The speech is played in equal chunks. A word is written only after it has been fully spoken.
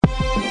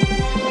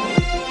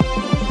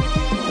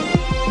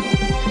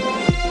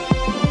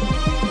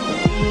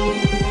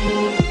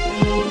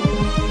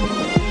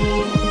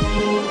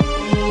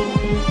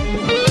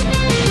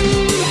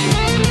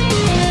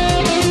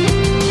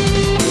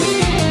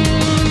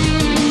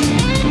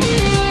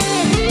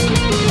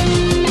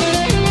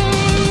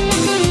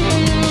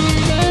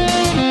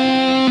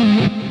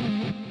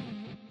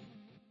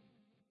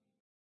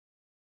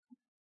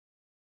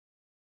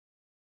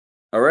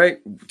All right,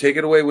 take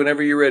it away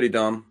whenever you're ready,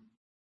 Dom.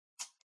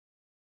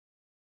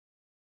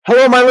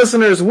 Hello, my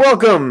listeners.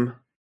 Welcome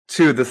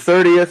to the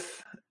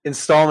 30th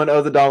installment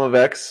of the Dom of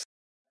X.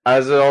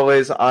 As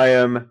always, I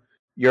am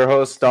your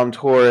host, Dom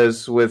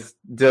Torres, with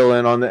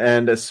Dylan on the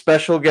end, a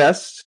special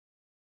guest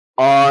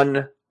on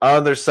the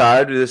other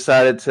side. We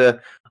decided to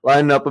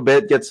line up a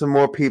bit, get some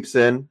more peeps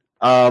in.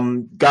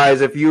 Guys,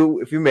 if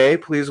you may,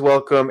 please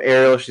welcome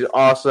Ariel. She's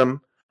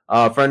awesome.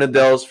 Friend of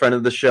Dell's, friend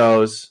of the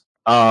show's.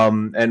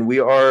 And we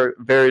are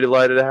very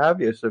delighted to have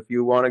you. So if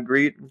you want to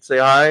greet and say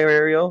hi,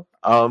 Ariel,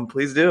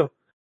 please do.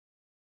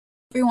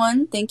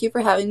 Everyone, thank you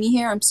for having me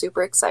here. I'm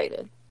super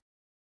excited.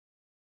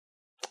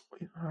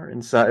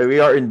 We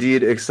are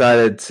indeed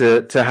excited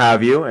to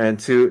have you and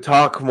to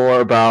talk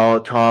more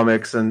about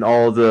comics and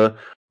all the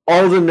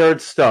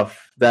nerd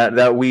stuff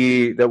that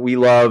we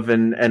love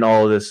and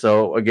all of this.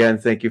 So again,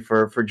 thank you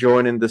for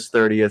joining this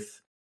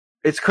 30th.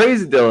 It's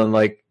crazy, Dylan.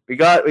 Like we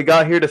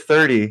got here to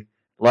 30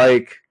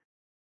 like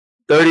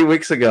 30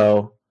 weeks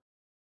ago.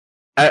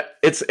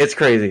 It's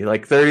crazy.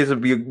 Like 30 is a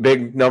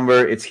big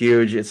number. It's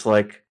huge. It's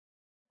like,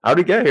 how'd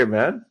we get here,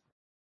 man?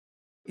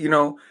 You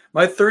know,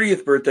 my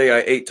 30th birthday,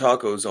 I ate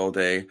tacos all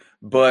day.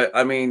 But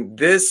I mean,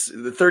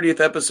 the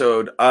 30th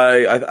episode,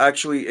 I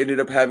actually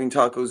ended up having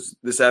tacos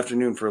this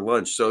afternoon for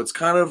lunch. So it's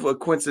kind of a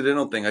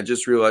coincidental thing. I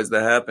just realized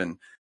that happened.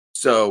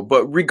 So,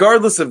 but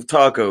regardless of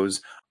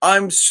tacos,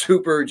 I'm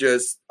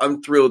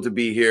thrilled to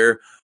be here.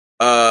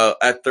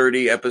 At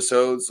 30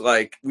 episodes,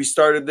 like we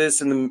started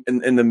this in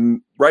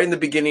the right in the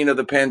beginning of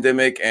the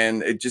pandemic,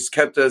 and it just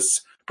kept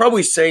us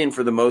probably sane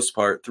for the most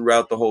part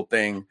throughout the whole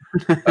thing.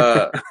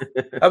 How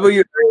about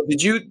you?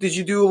 Did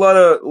you do a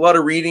lot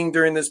of reading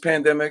during this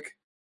pandemic?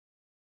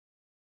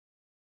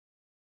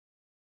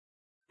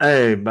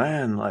 Hey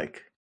man,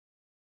 like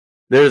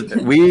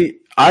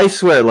I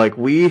swear, like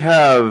we've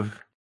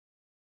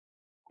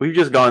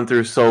just gone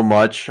through so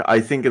much, I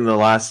think, in the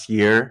last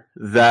year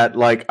that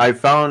like I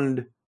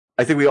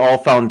think we all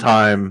found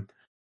time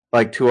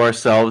like to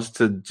ourselves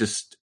to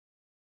just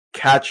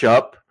catch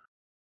up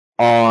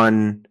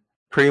on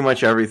pretty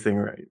much everything,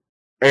 right?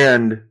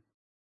 And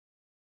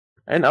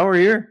now we're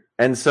here.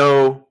 And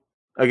so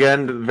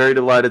again, very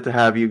delighted to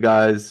have you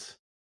guys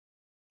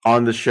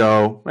on the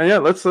show. And yeah,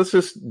 let's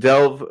just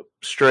delve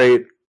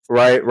straight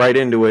right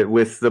into it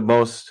with the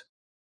most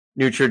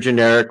neutral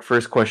generic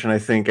first question I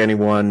think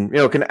anyone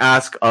can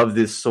ask of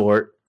this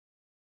sort.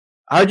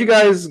 How'd you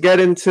guys get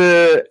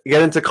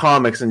into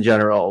comics in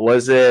general?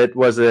 Was it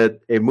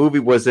a movie?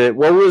 What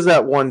was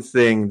that one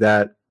thing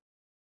that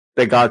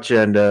got you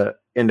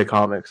into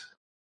comics?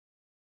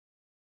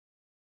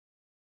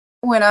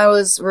 When I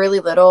was really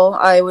little,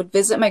 I would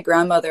visit my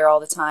grandmother all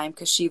the time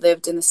because she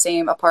lived in the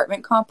same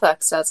apartment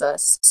complex as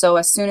us. So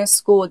as soon as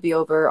school would be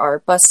over, our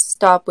bus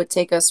stop would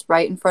take us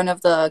right in front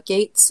of the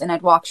gates, and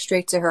I'd walk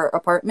straight to her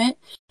apartment.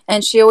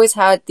 And she always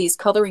had these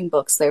coloring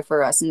books there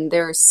for us, and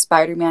there's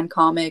Spider-Man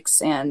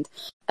comics and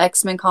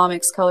X-Men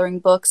comics coloring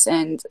books,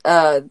 and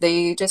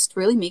they just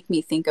really make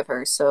me think of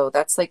her. So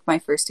that's like my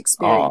first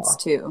experience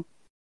too.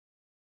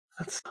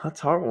 That's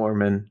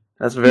heartwarming.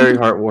 That's very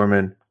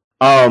heartwarming.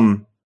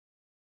 So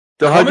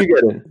how'd you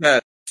get in?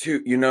 That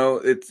too,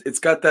 it's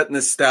got that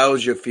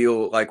nostalgia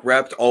feel like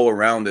wrapped all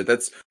around it.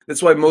 That's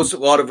why a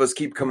lot of us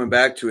keep coming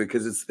back to it,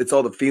 because it's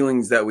all the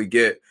feelings that we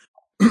get.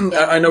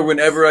 I know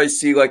whenever I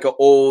see like an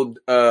old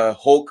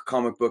Hulk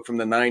comic book from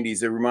the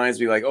 90s, it reminds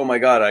me like, oh my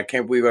God, I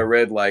can't believe I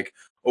read like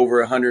over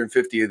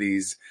 150 of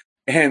these.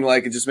 And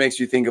like, it just makes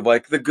you think of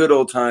like the good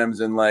old times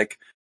and like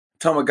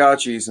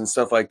Tamagotchis and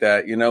stuff like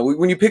that.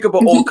 When you pick up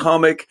an old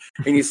comic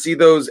and you see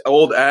those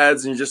old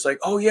ads and you're just like,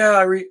 oh yeah,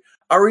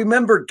 I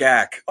remember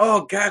Gak.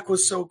 Oh, Gak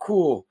was so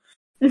cool.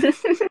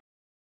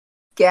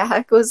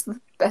 Gak was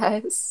the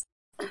best.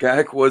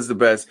 Gak was the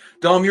best.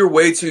 Dom, you're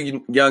way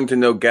too young to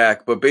know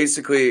Gak, but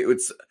basically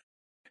it's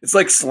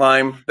like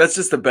slime. That's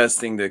just the best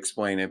thing to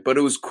explain it, but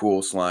it was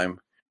cool slime.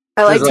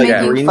 I liked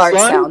making fart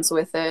sounds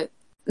with it.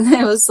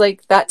 It was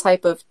like that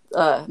type of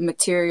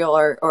material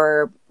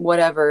or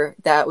whatever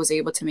that was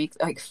able to make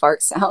like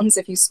fart sounds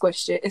if you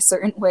squished it a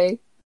certain way.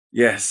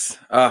 Yes.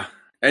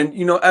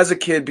 And as a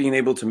kid, being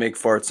able to make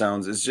fart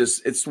sounds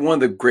it's one of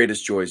the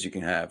greatest joys you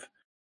can have.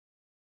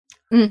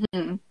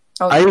 Mm-hmm.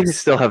 I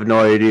still have no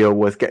idea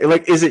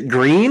like, is it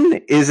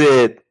green? Is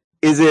it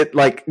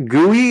like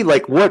gooey?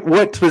 Like what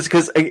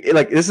because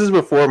like this is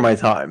before my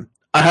time.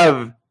 I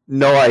have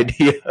no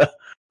idea.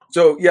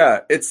 So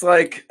yeah, it's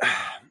like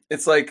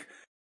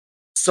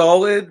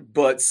solid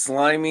but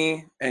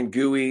slimy and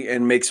gooey,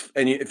 and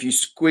if you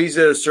squeeze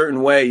it a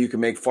certain way, you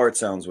can make fart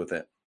sounds with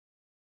it.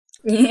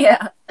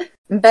 Yeah.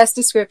 Best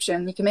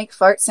description. You can make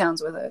fart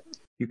sounds with it.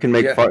 You can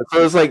make fart.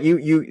 So it's like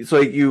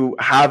you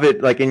have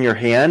it like in your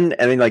hand,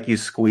 and then like you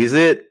squeeze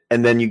it,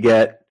 and then you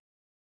get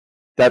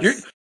that.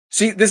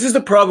 See, this is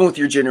the problem with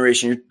your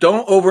generation. You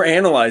don't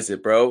overanalyze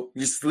it, bro.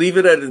 Just leave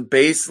it at a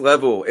base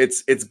level.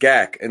 It's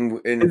Gak,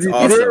 and it's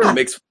awesome. It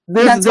makes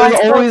that's why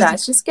it's always that.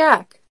 It's just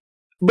Gak.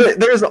 But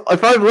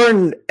if I've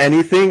learned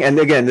anything, and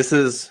again, this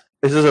is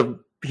a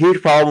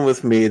huge problem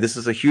with me. This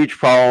is a huge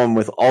problem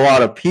with a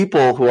lot of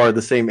people who are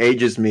the same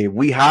age as me.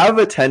 We have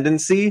a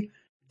tendency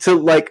to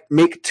like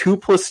make 2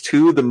 +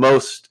 2 the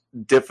most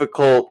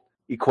difficult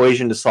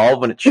equation to solve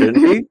when it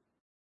shouldn't be.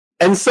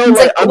 And so It's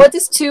like, like, what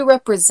does 2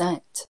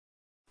 represent?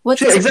 What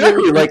does exactly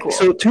really like equal?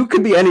 so 2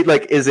 could be any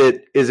like is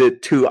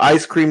it 2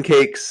 ice cream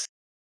cakes?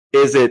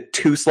 Is it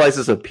 2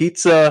 slices of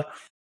pizza?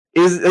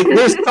 Is like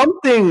there's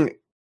something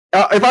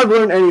if I've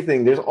learned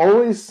anything, there's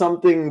always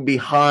something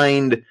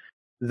behind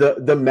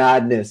the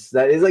madness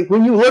that is like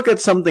when you look at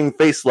something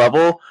face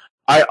level,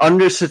 I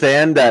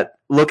understand that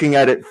looking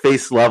at it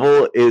face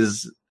level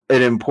is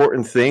an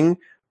important thing,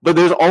 but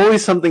there's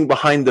always something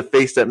behind the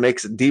face that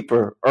makes it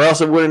deeper, or else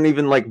it wouldn't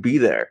even like be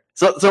there.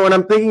 So when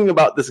I'm thinking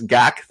about this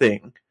GAC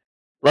thing,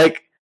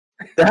 like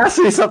there has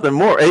to be something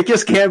more. It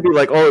just can't be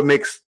like, oh, it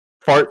makes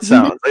fart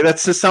sounds. Like that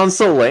just sounds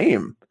so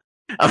lame.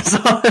 I'm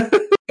sorry.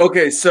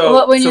 Okay, so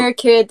Well, when you're a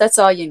kid, that's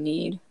all you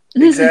need.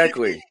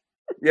 exactly,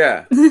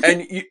 yeah,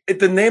 and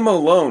the name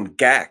alone,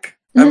 GAC.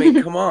 I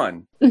mean, come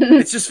on,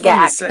 it's just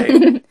fun to say.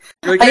 You're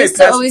like, I hey, used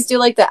to always do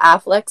like the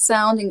Affleck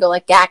sound and go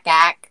like gack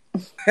gack.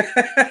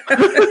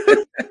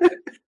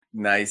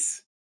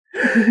 Nice.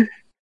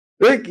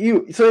 Okay.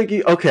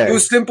 It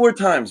was simpler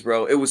times,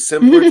 bro. It was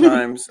simpler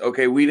times.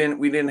 Okay, we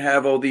didn't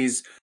have all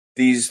these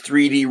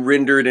 3D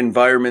rendered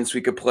environments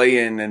we could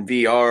play in and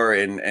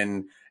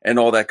VR and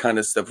all that kind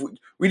of stuff.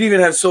 We didn't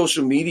even have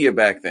social media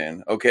back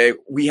then. Okay,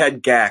 we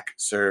had GAC,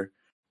 sir.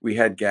 We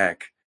had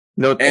GAC.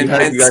 No, and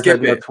you guys Skip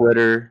had no It.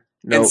 Twitter.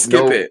 No, and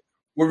Skip It.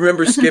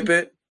 Remember Skip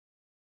It?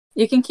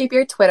 You can keep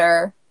your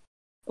Twitter.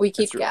 We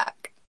keep That's right.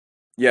 GAC.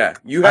 Yeah,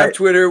 you have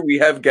Twitter, we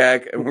have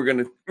GAC, and we're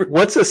gonna.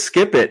 What's a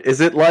Skip It?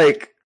 Is it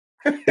like?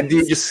 Do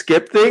you just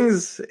skip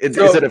things? Is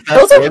it a Those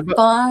fast are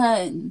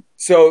fun.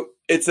 So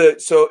it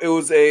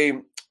was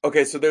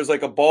okay. So there's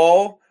like a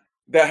ball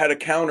that had a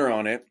counter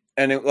on it,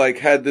 and it like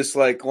had this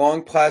like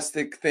long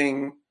plastic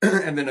thing,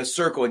 and then a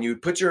circle, and you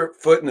would put your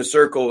foot in the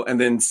circle, and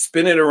then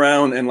spin it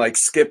around and like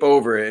skip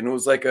over it, and it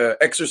was like a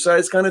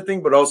exercise kind of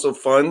thing, but also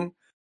fun.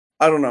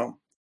 I don't know.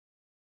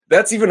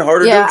 That's even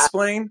harder to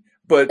explain.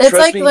 But it's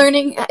like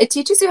learning. It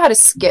teaches you how to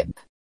skip.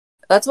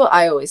 That's what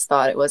I always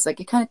thought it was. Like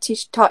it kind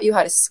of taught you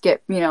how to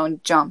skip,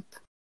 and jump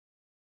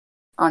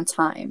on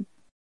time.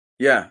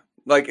 Yeah,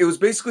 like it was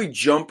basically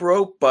jump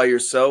rope by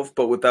yourself,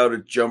 but without a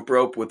jump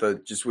rope, with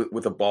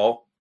a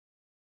ball.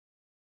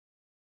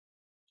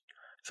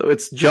 So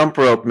it's jump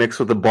rope mixed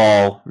with a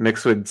ball,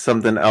 mixed with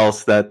something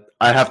else that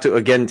I have to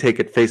again take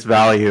at face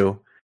value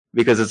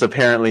because it's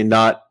apparently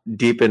not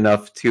deep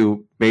enough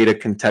to made a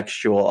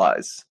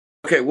contextualize.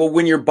 Okay, well,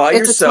 when you're by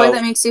yourself, it's a toy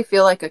that makes you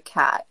feel like a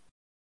cat.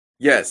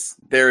 Yes,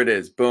 there it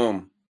is.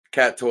 Boom,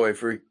 cat toy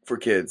for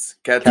kids.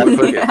 Cat toy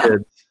for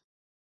kids.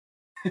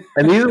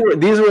 And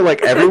these were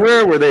like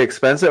everywhere. Were they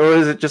expensive, or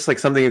is it just like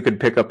something you could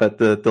pick up at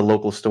the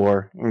local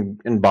store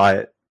and buy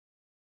it?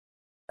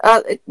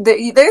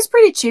 There's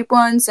pretty cheap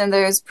ones and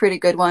there's pretty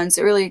good ones.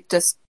 It really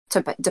just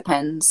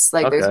depends.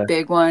 Like there's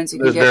big ones you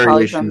can get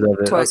probably from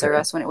Toys R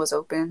Us when it was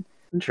open.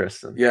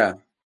 Interesting.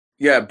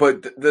 Yeah,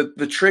 but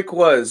the trick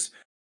was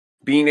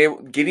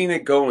getting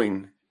it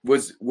going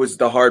was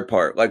the hard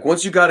part. Like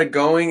once you got it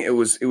going, it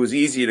was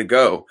easy to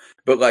go.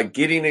 But like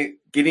getting it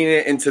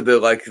into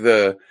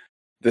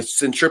the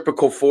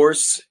centripetal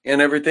force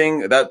and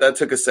everything, that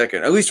took a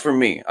second. At least for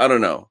me. I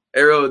don't know.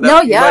 Ariel, it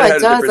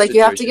does. Like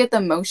you have to get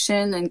the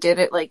motion and get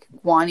it like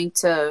wanting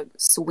to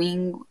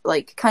swing,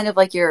 like kind of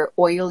like you're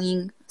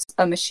oiling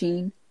a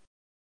machine.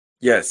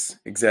 Yes,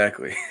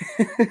 exactly.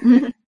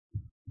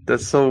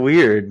 That's so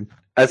weird.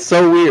 That's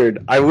so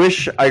weird. I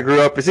wish I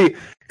grew up. See,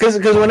 because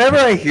whenever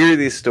I hear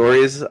these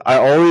stories, I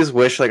always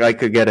wish like I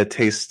could get a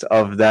taste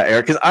of that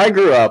era. Because I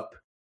grew up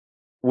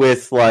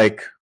with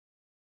like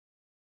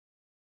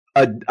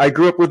I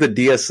grew up with a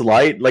DS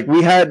Lite. Like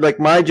we had like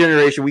my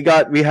generation, we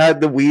had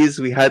the Wiis,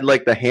 we had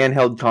like the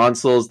handheld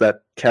consoles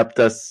that kept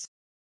us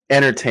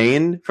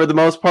entertained for the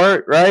most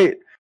part, right?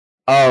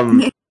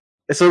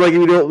 So like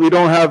we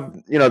don't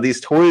have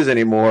these toys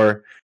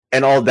anymore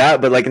and all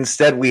that, but like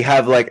instead we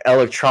have like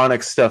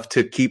electronic stuff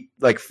to keep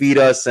like feed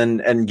us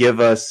and give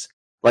us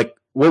like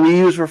what we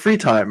use for free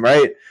time,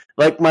 right?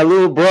 Like my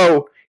little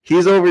bro,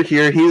 he's over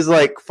here, he's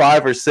like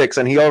 5 or 6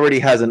 and he already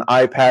has an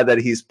iPad that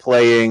he's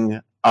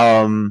playing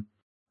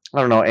I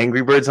don't know,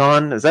 Angry Birds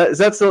on. Is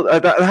that still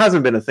that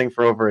hasn't been a thing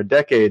for over a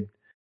decade.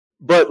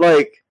 But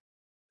like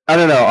I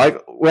don't know,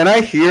 like when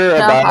I hear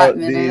about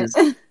these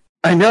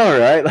I know,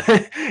 right?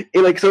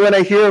 Like so when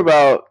I hear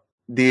about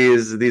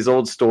these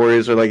old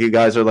stories or like you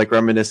guys are like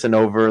reminiscing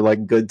over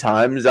like good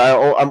times,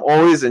 I'm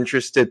always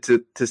interested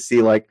to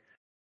see like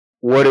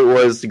what it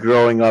was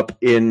growing up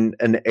in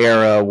an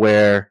era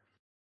where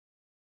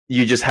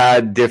you just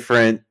had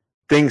different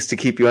things to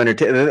keep you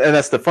entertained, and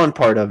that's the fun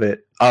part of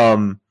it.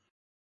 And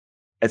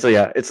so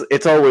yeah,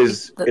 it's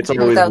always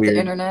without weird. The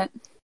internet.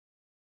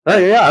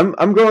 Yeah,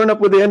 I'm growing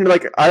up with the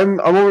internet. Like I'm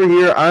over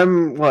here.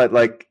 I'm what,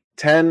 like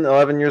 10,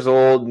 11 years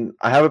old.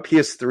 I have a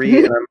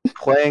PS3 and I'm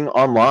playing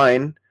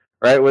online,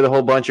 right, with a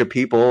whole bunch of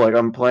people. Like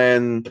I'm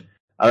playing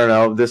I don't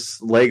know,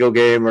 this Lego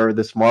game or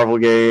this Marvel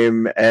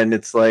game, and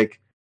it's like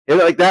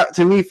that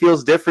to me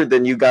feels different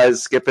than you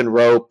guys skipping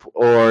rope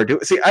or do.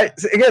 See,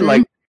 again,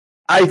 like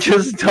I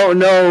just don't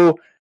know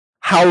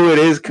how it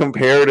is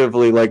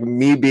comparatively, like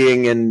me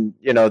being in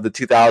the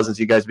 2000s,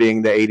 you guys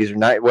being the 80s or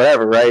 90s,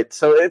 whatever, right?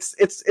 So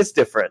it's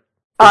different.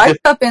 I grew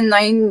up in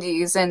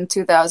 90s and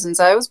 2000s.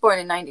 I was born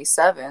in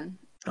 97.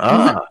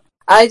 Ah.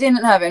 I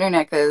didn't have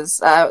internet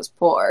because I was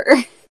poor.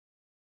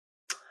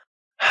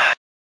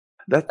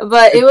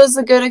 But it was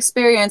a good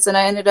experience, and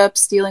I ended up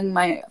stealing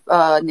my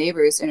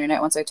neighbor's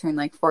internet once I turned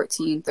like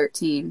 14,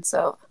 13,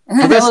 so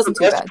it wasn't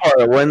too bad.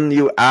 Part, when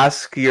you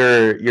ask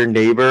your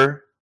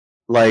neighbor,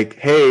 like,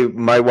 hey,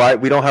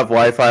 we don't have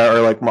Wi-Fi,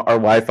 or like our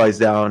Wi-Fi's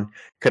down,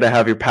 could I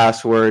have your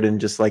password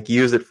and just like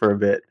use it for a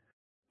bit?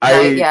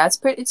 Yeah,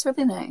 it's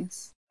really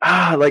nice.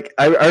 Like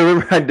I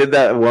remember I did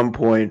that at one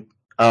point.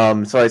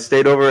 So I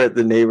stayed over at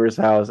the neighbor's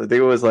house. I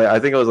think it was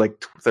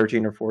like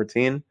 13 or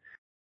 14,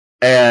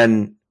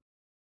 and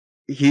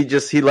he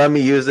let me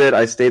use it.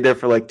 I stayed there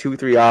for like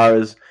 2-3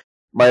 hours.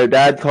 My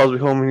dad calls me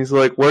home and he's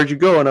like, "Where'd you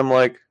go?" And I'm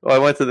like, "Oh, I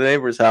went to the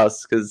neighbor's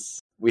house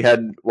because we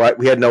had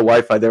no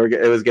Wi-Fi.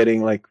 It was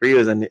getting like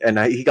reviews, and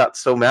he got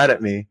so mad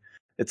at me.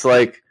 It's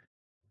like,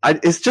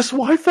 it's just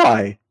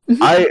Wi-Fi.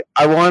 I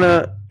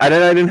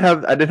didn't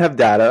have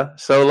data,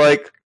 so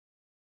like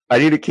I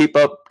need to keep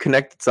up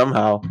connected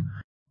somehow.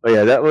 But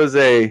yeah, that was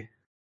a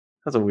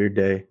weird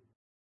day.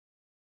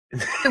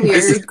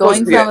 Weird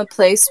going from a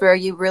place where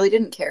you really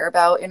didn't care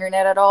about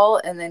internet at all,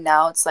 and then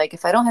now it's like,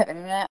 if I don't have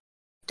internet, I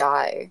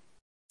die.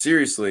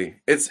 Seriously,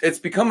 it's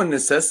become a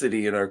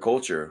necessity in our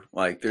culture.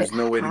 Like, there's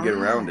no way to get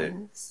around it.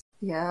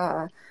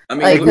 Yeah, I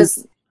mean,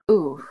 because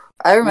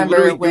I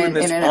remember when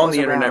this internet on was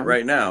the internet around.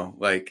 right now.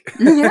 Like,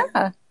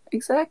 yeah,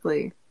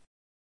 exactly.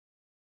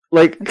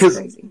 Like, because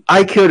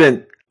I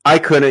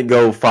couldn't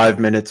go 5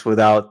 minutes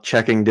without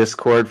checking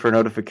Discord for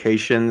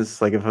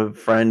notifications. Like if a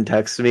friend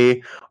texts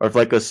me, or if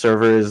like a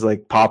server is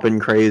like popping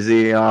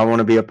crazy, I want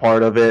to be a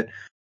part of it.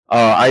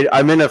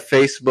 I'm in a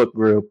Facebook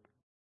group.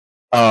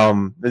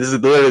 This is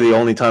literally the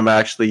only time I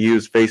actually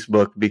use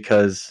Facebook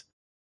because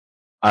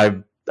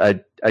I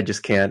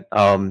just can't.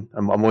 I'm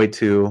way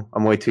too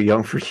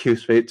young to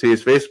use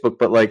Facebook.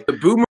 But like the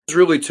boomers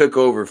really took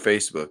over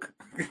Facebook,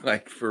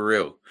 like for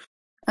real.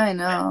 I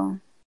know.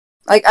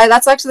 Like,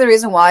 that's actually the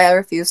reason why I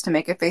refused to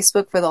make a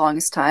Facebook for the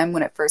longest time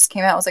when it first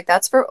came out. I was like,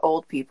 that's for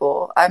old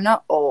people. I'm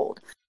not old.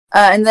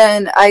 And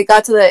then I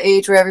got to the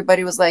age where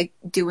everybody was, like,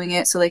 doing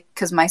it, so, like,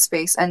 because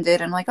MySpace ended,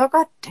 and I'm like, oh,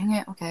 god dang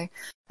it, okay.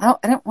 I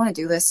don't want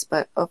to do this,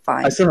 but, oh,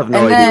 fine. I still have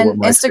no idea what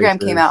MySpace Instagram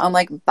came out, I'm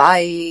like,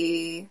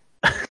 bye.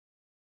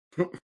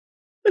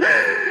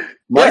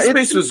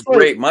 MySpace was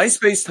great.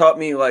 MySpace taught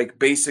me, like,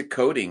 basic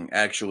coding,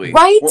 actually.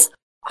 Right? Well,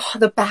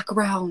 the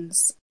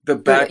backgrounds. The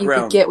background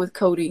you could get with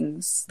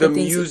codings. The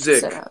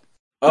music.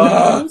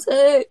 The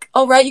music.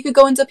 Oh, right. You could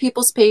go into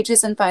people's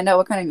pages and find out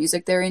what kind of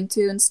music they're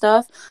into and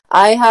stuff.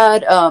 I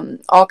had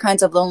all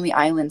kinds of Lonely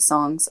Island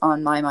songs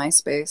on my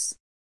MySpace.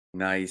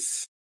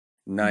 Nice.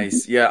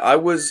 Yeah, I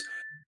was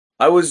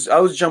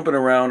jumping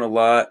around a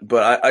lot,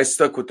 but I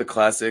stuck with the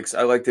classics.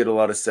 I did a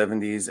lot of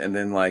 70s, and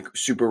then like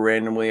super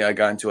randomly I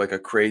got into like a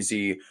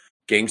crazy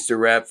gangster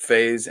rap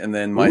phase, and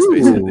then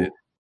MySpace ended.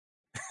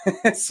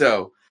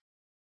 So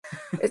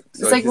it's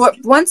like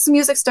once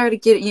music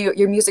started getting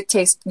your music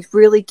taste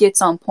really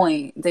gets on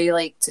point, they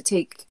like to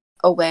take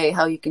away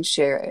how you can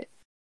share it.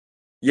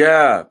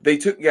 Yeah, they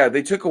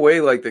took away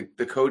like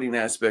the coding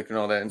aspect and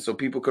all that, and so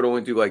people could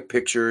only do like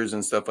pictures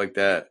and stuff like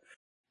that.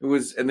 It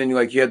was, and then you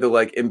had to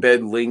like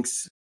embed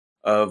links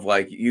of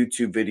like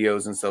YouTube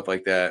videos and stuff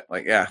like that.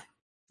 Like, yeah,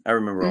 I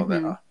remember all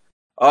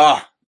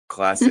that.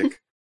 Classic.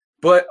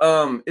 But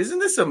isn't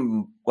this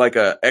like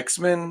a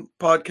X-Men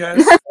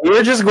podcast?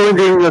 We're just going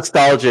to be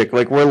nostalgic.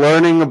 Like, we're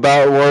learning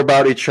more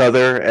about each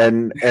other,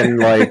 and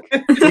like,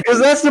 because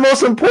that's the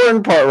most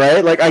important part,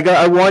 right? Like,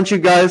 I want you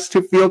guys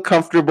to feel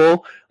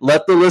comfortable.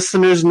 Let the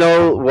listeners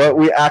know what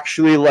we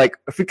actually like,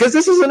 because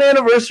this is an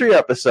anniversary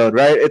episode,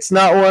 right? It's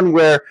not one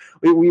where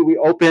we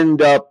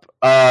opened up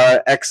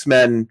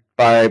X-Men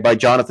by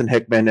Jonathan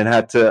Hickman and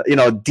had to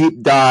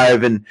deep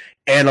dive and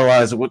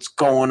analyze what's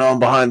going on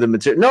behind the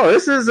material. No,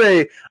 this is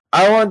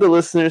I want the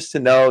listeners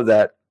to know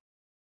that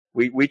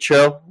we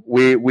chill.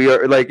 We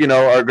are like,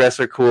 our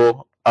guests are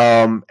cool.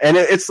 And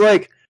it's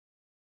like,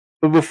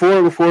 but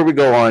before we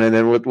go on, and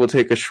then we'll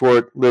take a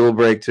short little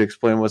break to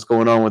explain what's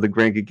going on with the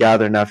Grand Geek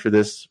Gathering after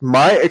this.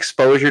 My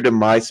exposure to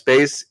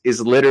MySpace is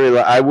literally,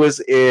 I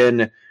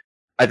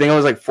think I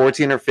was like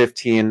 14 or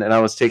 15, and I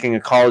was taking a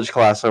college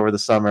class over the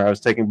summer. I was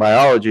taking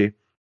biology.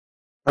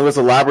 It was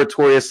a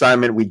laboratory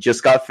assignment. We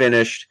just got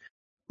finished.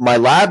 My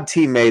lab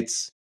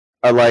teammates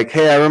are like,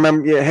 hey, I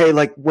remember, hey,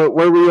 like, where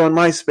were you on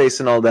MySpace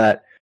and all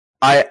that?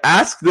 I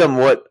asked them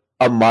what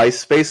a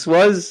MySpace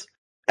was,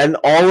 and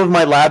all of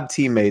my lab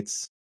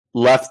teammates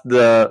left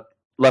the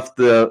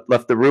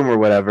room or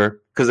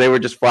whatever, because they were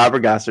just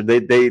flabbergasted.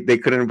 They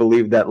couldn't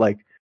believe that, like,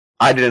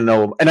 I didn't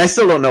know, and I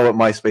still don't know what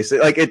MySpace is.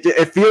 Like,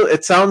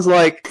 it sounds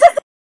like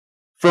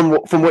from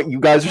what you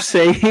guys are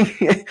saying,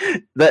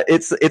 that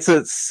it's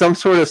a some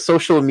sort of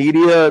social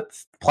media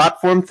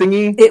platform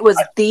thingy. It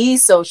was the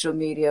social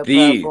media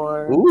The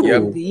platform.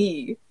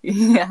 Yep.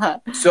 Yeah.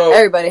 So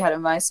Everybody had a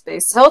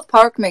MySpace. South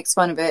Park makes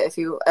fun of it. If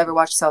you ever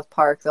watch South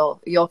Park,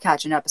 you'll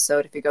catch an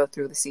episode if you go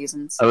through the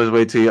seasons. I was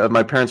way too.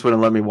 My parents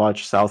wouldn't let me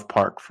watch South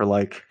Park for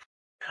like.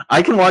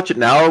 I can watch it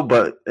now,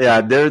 but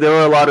yeah, there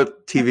were a lot of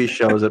TV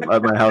shows at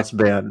my house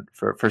banned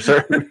for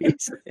certain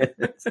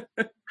reasons.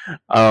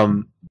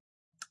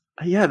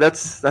 Yeah,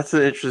 that's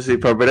an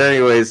interesting part. But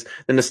anyways,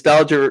 the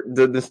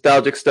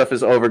nostalgic stuff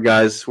is over,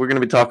 guys. We're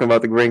gonna be talking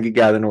about the Grand Geek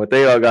Gathering and what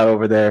they all got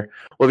over there.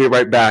 We'll be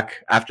right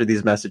back after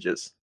these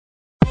messages.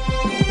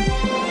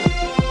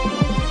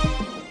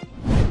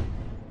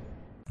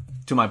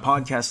 To my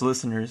podcast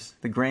listeners,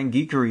 The Grand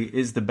Geekery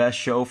is the best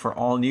show for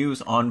all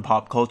news on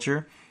pop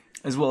culture,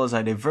 as well as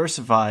a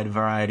diversified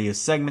variety of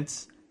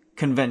segments,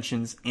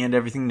 conventions, and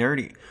everything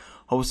nerdy.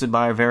 Hosted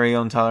by our very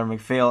own Tyler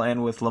McPhail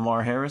and with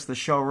Lamar Harris, the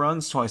show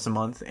runs twice a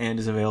month and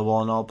is available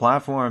on all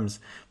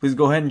platforms. Please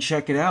go ahead and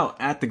check it out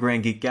at The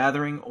Grand Geek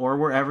Gathering or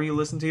wherever you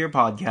listen to your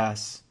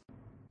podcasts.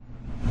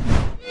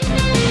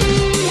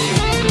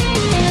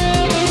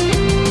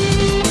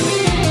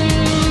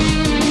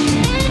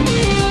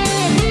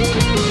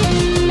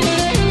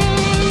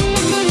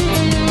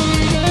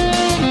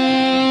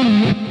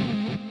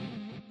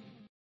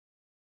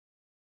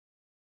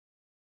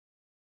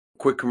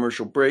 quick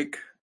commercial break.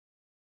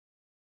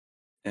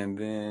 And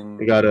then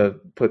We gotta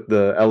put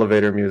the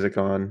elevator music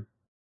on,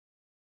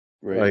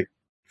 right. like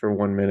for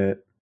 1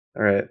 minute.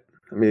 All right,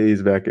 let me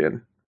ease back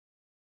in.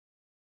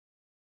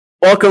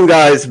 Welcome,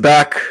 guys,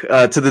 back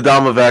to the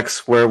Dom of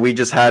X, where we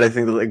just had, I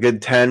think, a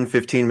good 10,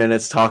 15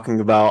 minutes talking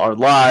about our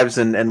lives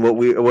and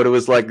what it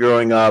was like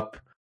growing up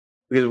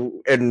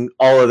and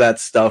all of that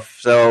stuff.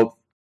 So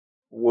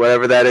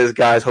whatever that is,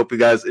 guys, hope you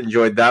guys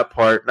enjoyed that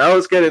part. Now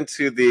let's get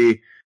into the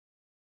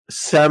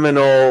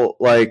seminal,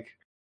 like,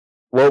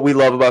 what we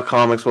love about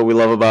comics, what we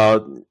love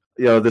about,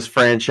 this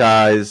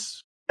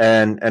franchise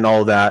and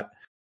all that.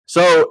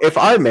 So if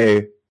I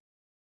may,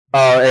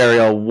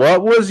 Ariel,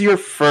 what was your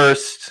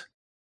first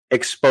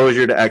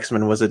exposure to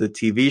X-Men? Was it a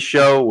TV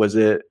show? Was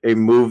it a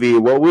movie?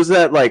 What was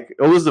that like?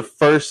 What was the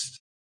first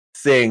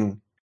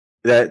thing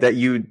that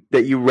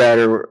you read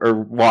or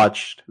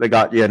watched that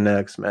got you into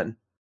X-Men?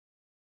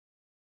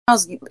 I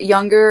was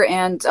younger,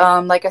 and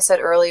like I said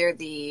earlier,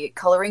 the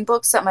coloring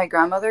books that my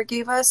grandmother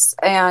gave us,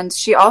 and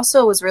she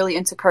also was really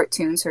into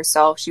cartoons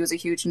herself. She was a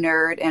huge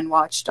nerd and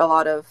watched a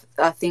lot of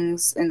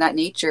things in that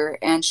nature,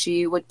 and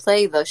she would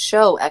play the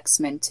show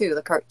X-Men too,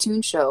 the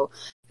cartoon show.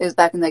 It was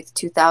back in like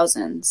the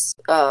 2000s,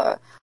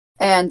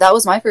 and that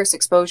was my first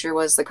exposure,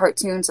 was the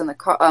cartoons and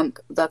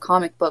the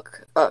comic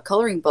book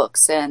coloring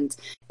books, and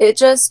it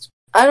just,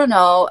 I don't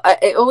know,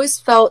 it always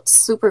felt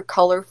super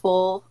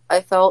colorful, I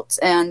felt,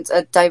 and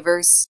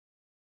diverse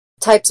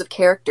types of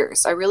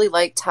characters. I really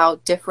liked how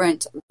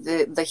different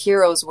the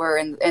heroes were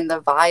and the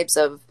vibes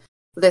of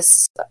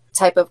this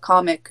type of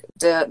comic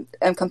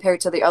and compared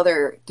to the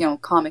other,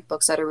 comic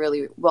books that are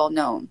really well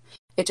known.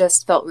 It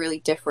just felt really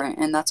different,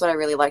 and that's what I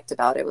really liked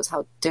about it, was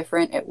how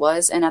different it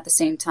was, and at the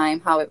same time,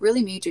 how it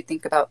really made you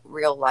think about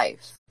real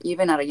life,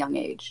 even at a young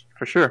age.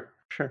 For sure.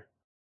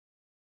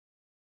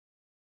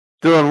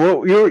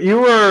 Dylan, you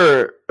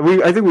were?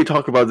 I think we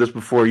talked about this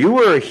before. You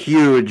were a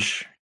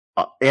huge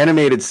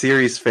animated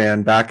series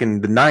fan back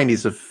in the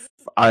 90s. If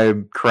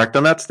I'm correct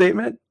on that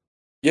statement.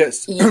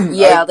 Yes.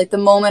 Yeah, like the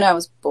moment I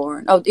was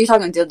born. Oh, you're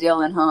talking to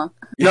Dylan, huh?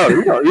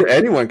 No,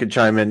 anyone could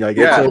chime in. Like,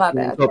 yeah, my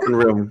bad. Open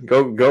room.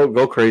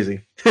 Go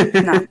crazy.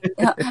 No,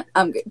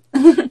 I'm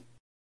good.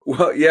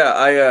 Well,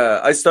 yeah,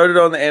 I started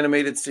on the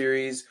animated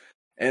series,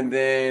 and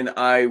then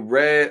I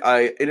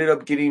ended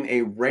up getting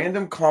a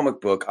random comic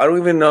book. I don't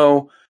even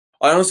know.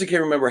 I honestly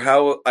can't remember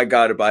how I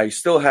got it, but I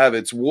still have it.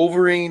 It's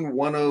Wolverine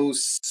 10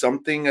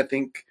 something, I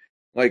think,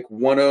 like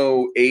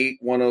 108,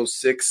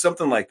 106,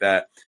 something like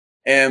that.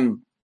 And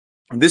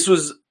this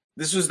was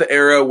the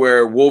era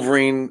where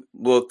Wolverine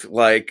looked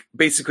like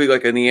basically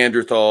like a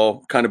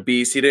Neanderthal kind of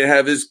beast. He didn't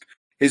have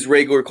his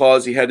regular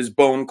claws; he had his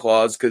bone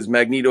claws because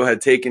Magneto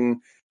had taken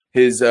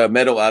his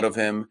metal out of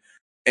him.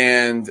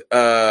 And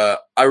I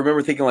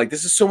remember thinking, like,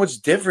 this is so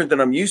much different than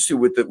I'm used to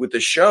with the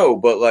show.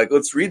 But like,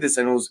 let's read this,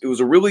 and it was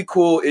a really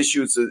cool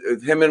issue. It's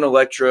him and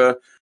Elektra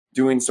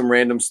doing some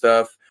random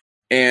stuff,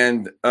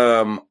 and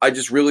I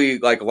just really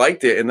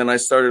liked it. And then I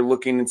started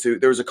looking into.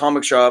 There was a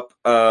comic shop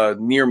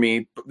near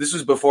me. This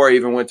was before I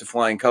even went to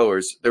Flying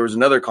Colors. There was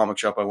another comic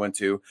shop I went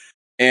to,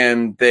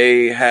 and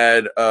they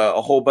had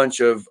a whole bunch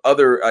of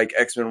other like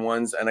X-Men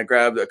ones, and I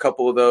grabbed a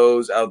couple of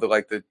those out of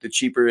the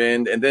cheaper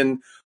end, and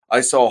then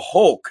I saw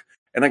Hulk.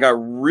 And I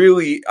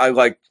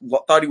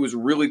thought he was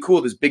really cool,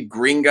 this big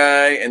green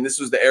guy. And this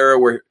was the era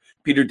where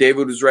Peter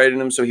David was writing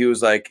him. So he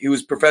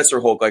was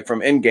Professor Hulk, like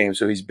from Endgame.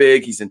 So he's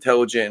big, he's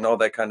intelligent and all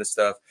that kind of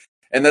stuff.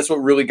 And that's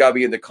what really got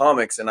me into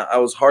comics. And I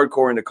was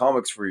hardcore into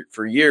comics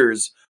for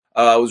years.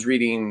 I was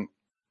reading,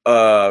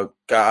 I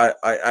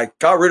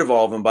got rid of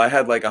all of them, but I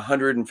had like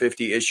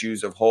 150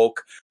 issues of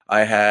Hulk. I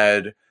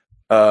had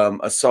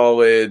a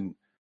solid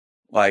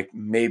like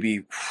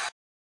maybe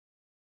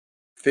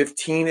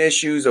 15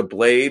 issues of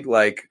Blade.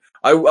 Like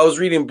I was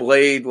reading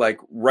Blade like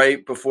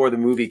right before the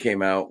movie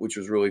came out, which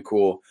was really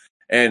cool.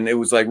 And it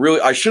was like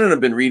really, I shouldn't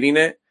have been reading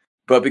it,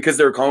 but because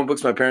they were comic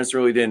books, my parents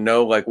really didn't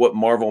know like what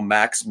Marvel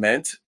Max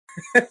meant.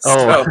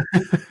 Oh,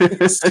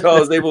 So I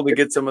was able to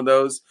get some of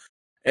those.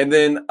 And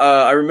then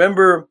I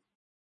remember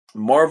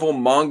Marvel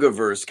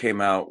Mangaverse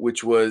came out,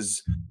 which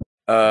was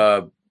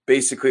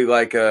basically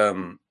like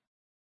a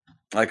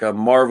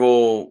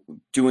Marvel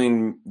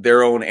doing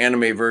their own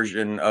anime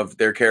version of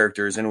their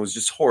characters, and it was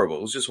just horrible.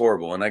 It was just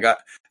horrible, and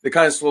it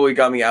kind of slowly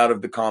got me out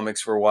of the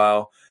comics for a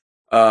while.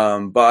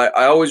 But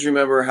I always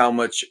remember how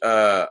much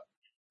I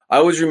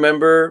always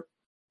remember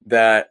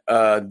that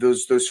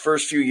those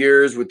first few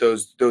years with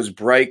those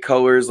bright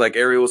colors, like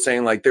Ariel was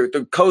saying, like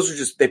the colors are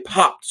just, they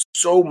popped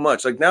so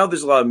much. Like now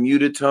there's a lot of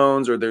muted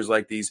tones, or there's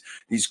like these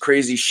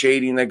crazy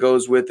shading that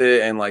goes with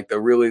it, and like the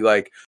really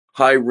like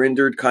high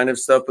rendered kind of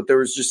stuff. But there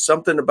was just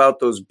something about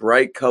those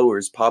bright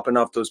colors popping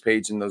off those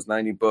pages in those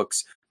 90s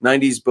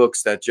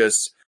books that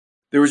just,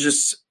 it was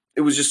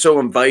just so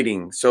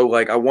inviting. So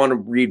like, I want to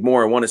read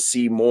more. I want to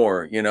see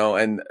more, you know.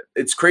 And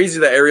it's crazy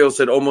that Ariel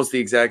said almost the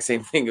exact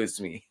same thing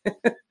as me.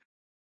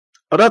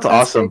 oh, that's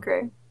awesome.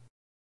 Great.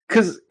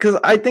 Because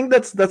I think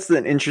that's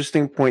an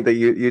interesting point that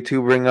you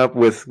two bring up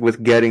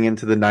with getting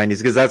into the 90s,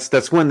 because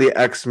that's when the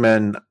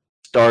X-Men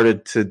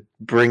started to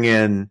bring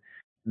in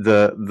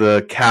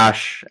the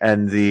cash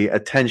and the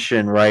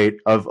attention, right,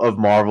 of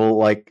Marvel.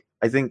 Like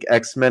I think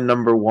X-Men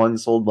 #1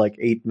 sold like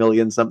 8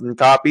 million something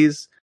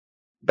copies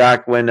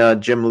back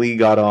when Jim Lee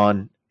got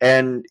on,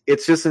 and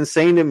it's just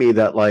insane to me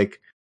that like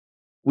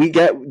we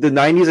get the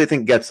 90s. I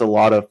think gets a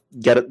lot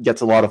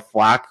of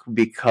flack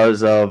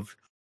because of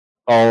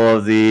all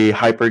of the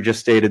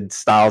hyper-gestated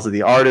styles of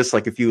the artists.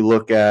 Like if you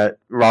look at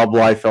Rob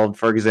Liefeld,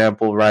 for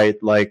example,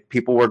 right, like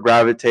people were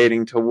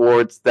gravitating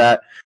towards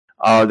that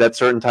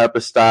certain type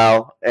of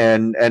style,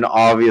 and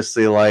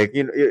obviously, like,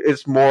 you know,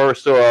 it's more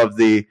so of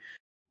the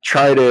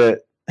try to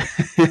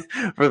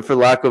for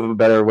lack of a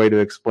better way to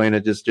explain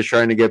it, just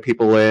trying to get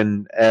people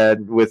in,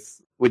 and with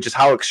just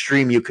how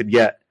extreme you could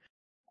get.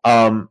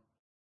 But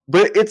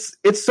it's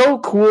so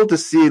cool to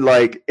see.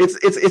 Like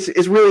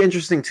it's really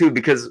interesting too,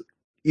 because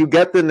you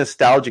get the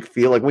nostalgic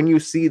feel, like when you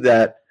see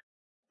that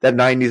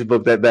 90s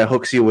book that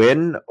hooks you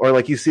in, or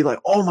like you see like,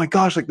 oh my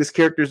gosh, like this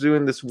character's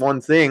doing this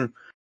one thing.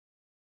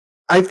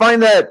 I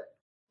find that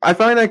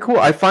cool.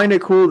 I find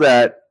it cool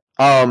that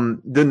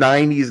the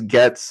 90s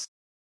gets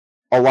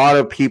a lot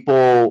of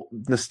people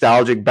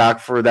nostalgic back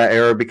for that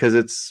era, because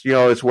it's, you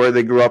know, it's where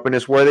they grew up and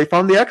it's where they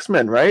found the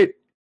X-Men, right?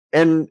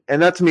 And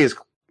that to me is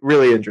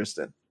really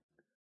interesting.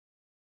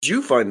 Did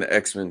you find the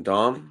X-Men,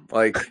 Dom?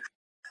 Like,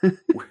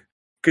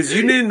 because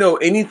you didn't know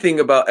anything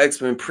about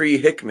X-Men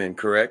pre-Hickman,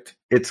 correct?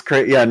 It's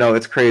crazy. Yeah, no,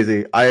 it's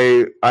crazy.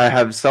 I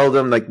have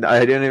seldom, like,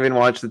 I didn't even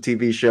watch the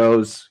TV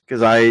shows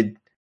because I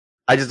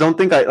just don't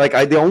think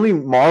the only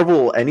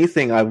Marvel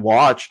anything I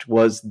watched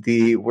was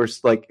it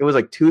was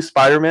like two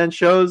Spider-Man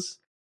shows,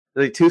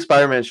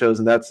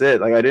 and that's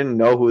it. Like I didn't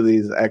know who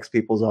these X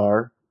peoples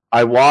are.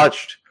 I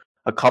watched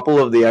a couple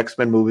of the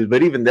X-Men movies,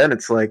 but even then,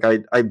 it's like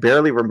I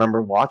barely remember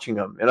watching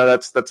them. You know,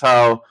 that's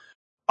how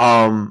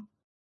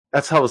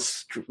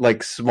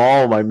like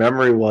small my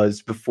memory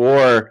was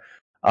before.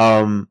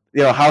 You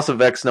know, House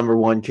of X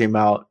 #1 came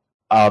out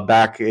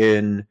back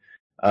in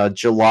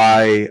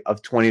July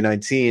of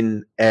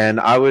 2019, and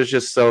I was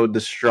just so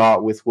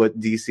distraught with what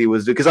DC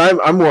was doing, because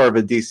I'm more of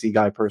a DC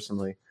guy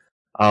personally,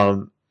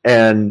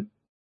 and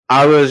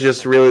I was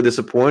just really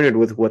disappointed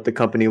with what the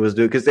company was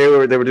doing, because they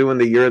were doing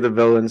the Year of the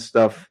Villain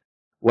stuff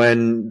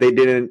when they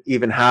didn't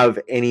even have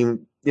any,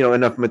 you know,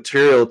 enough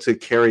material to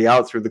carry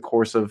out through the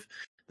course of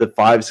the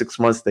 5-6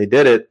 months they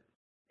did it.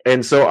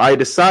 And so I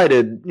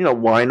decided, you know,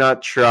 why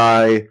not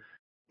try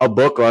a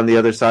book on the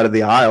other side of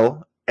the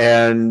aisle?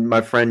 And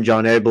my friend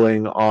John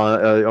Abling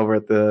over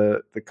at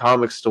the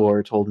comic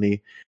store told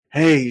me,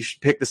 "Hey, you should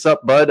pick this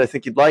up, bud. I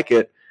think you'd like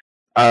it."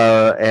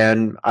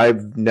 And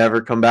I've never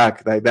come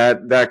back. Like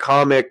that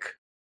comic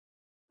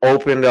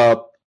opened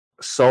up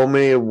so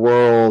many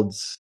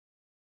worlds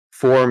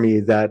for me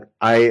that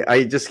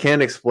I just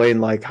can't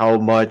explain, like, how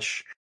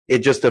much it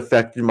just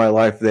affected my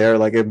life there.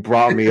 Like it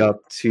brought me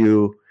up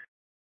to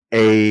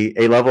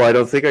a level I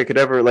don't think I could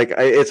ever, like,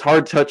 it's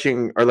hard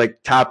touching or like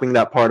tapping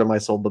that part of my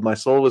soul, but my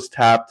soul was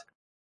tapped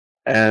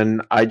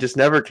and I just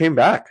never came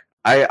back.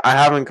 I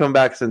haven't come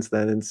back since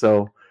then. And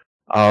so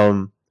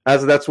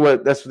that's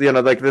you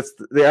know, like this,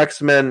 the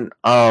X-Men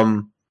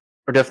are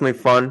definitely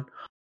fun,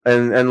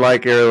 and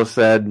like Ariel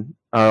said,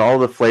 all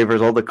the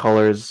flavors, all the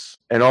colors,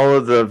 and all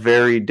of the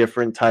very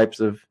different types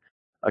of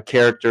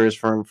characters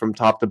from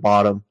top to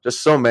bottom,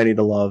 just so many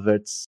to love.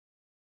 It's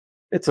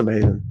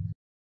amazing.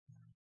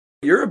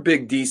 You're a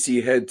big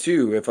DC head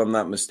too, if I'm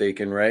not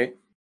mistaken, right?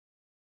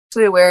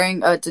 Actually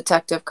wearing a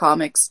Detective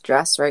Comics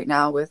dress right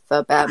now with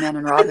Batman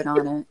and Robin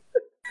on it.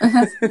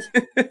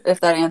 If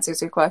that answers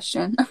your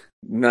question.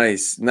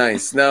 Nice.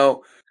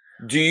 Now,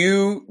 do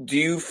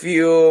you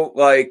feel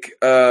like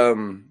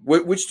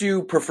which do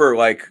you prefer?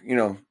 Like, you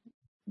know,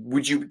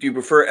 do you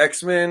prefer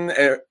X-Men,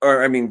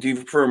 or I mean, do you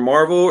prefer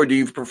Marvel, or do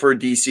you prefer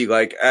DC?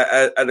 Like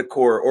at a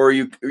core, or are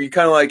you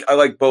kind of like, I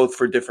like both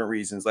for different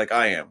reasons? Like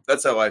I am.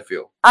 That's how I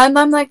feel. I'm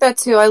like that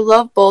too. I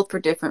love both for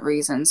different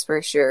reasons,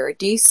 for sure.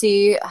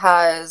 DC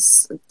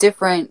has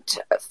different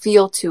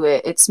feel to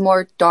it. It's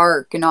more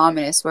dark and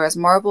ominous, whereas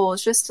Marvel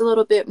is just a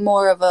little bit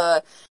more of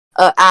a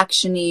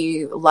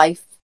actiony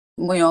life,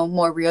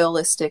 more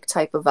realistic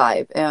type of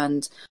vibe.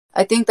 And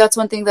I think that's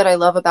one thing that I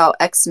love about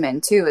X-Men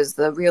too, is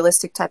the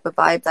realistic type of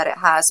vibe that it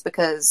has,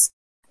 because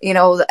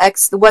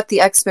what the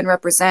X-Men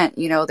represent,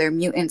 they're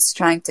mutants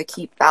trying to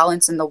keep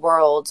balance in the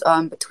world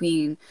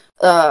between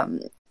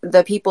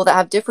the people that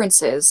have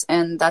differences,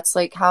 and that's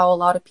like how a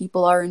lot of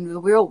people are in the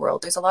real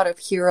world. There's a lot of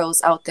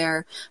heroes out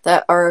there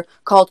that are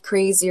called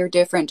crazy or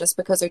different just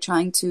because they're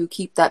trying to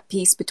keep that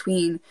peace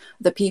between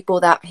the people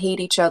that hate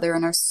each other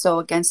and are so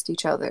against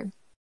each other.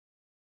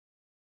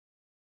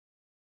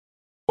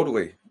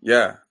 Totally,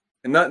 yeah,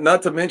 and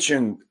not to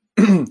mention,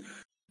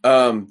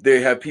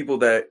 they have people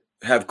that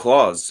have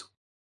claws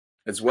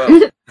as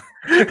well.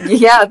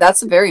 Yeah,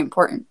 that's a very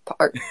important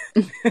part.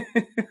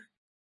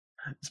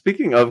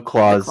 Speaking of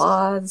claws,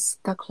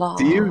 The claw.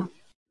 do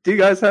you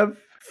guys have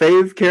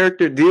fave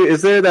character?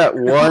 Is there that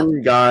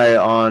one guy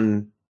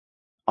on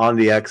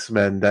the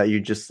X-Men that you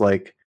just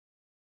like?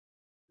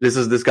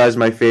 This guy's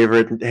my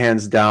favorite,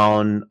 hands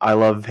down. I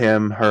love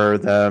him, her,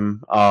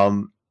 them.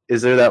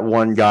 Is there that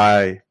one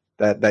guy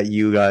that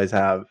you guys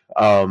have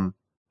that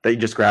you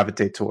just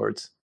gravitate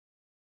towards?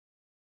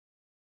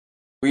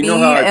 We know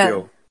how I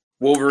feel.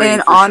 Wolverine.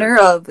 In honor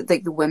of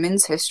the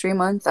Women's History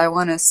Month, I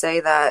want to say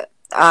that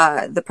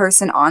the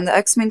person on the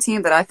X-Men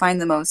team that I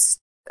find the most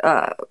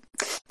that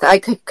I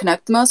could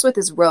connect the most with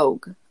is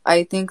Rogue.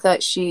 I think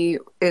that she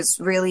is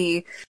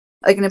really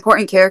like an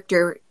important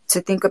character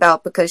to think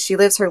about, because she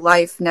lives her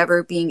life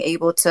never being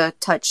able to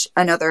touch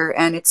another,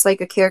 and it's like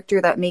a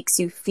character that makes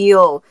you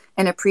feel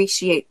and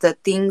appreciate the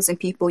things and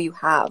people you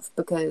have,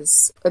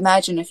 because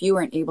imagine if you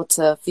weren't able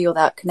to feel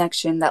that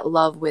connection, that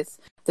love with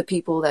the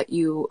people that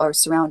you are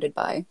surrounded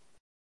by.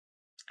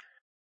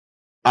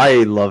 I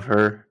love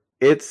her.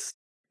 It's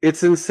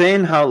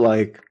insane how,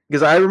 like,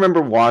 because I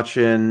remember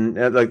watching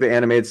like the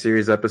animated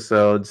series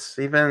episodes,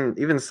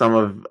 even some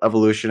of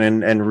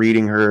Evolution, and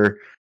reading her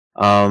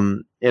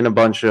in a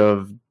bunch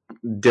of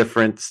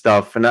different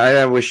stuff, and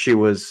I wish she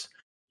was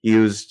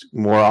used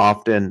more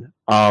often.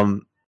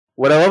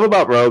 What I love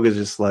about Rogue is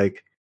just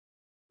like,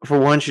 for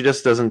one, she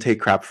just doesn't take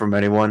crap from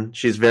anyone.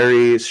 She's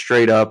very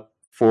straight up,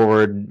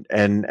 forward,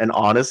 and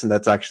honest, and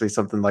that's actually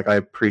something like I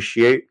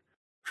appreciate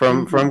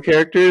from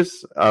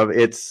characters.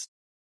 It's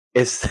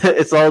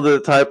all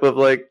the type of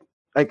like,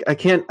 I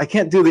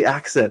can't do the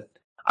accent.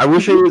 I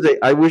wish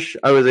I wish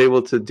I was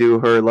able to do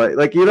her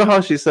like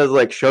how she says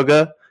like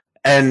sugar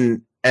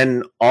and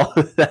all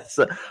of that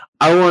stuff.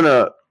 I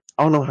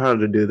don't know how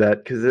to do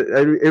that, because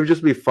it would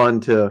just be fun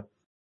to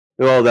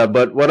do all that.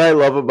 But what I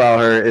love about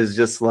her is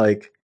just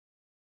like,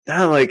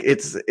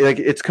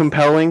 it's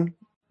compelling.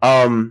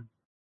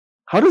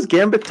 How does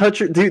Gambit touch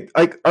her? Dude,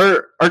 like,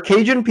 are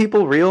Cajun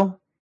people real?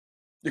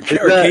 Are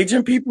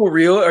Cajun people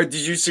real? Or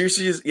did you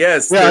seriously?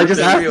 Yes. Yeah, I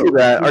just asked you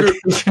that. Are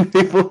Cajun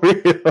people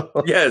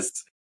real?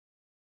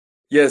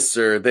 Yes,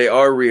 sir. They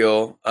are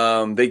real.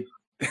 They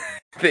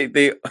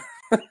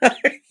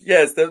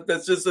yes.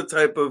 That's just a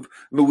type of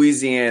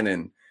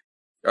Louisianan.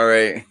 All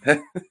right.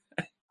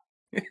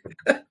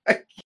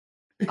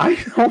 I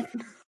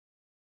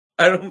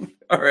don't.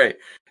 All right.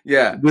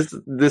 Yeah.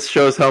 This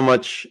shows how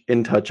much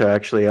in touch I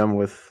actually am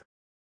with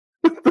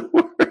the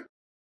word.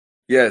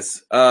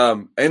 Yes.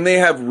 And they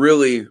have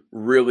really,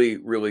 really,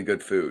 really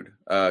good food.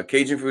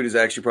 Cajun food is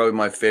actually probably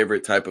my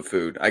favorite type of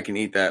food. I can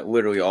eat that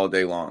literally all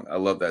day long. I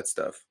love that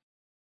stuff.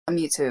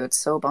 Me too. It's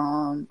so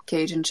bomb.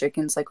 Cajun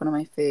chicken's like one of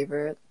my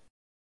favorite.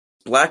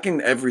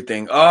 Blackened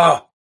everything.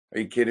 Oh, are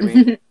you kidding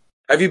me?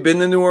 Have you been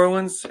to New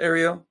Orleans,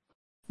 Ariel?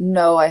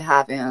 No, I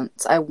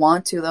haven't. I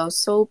want to though,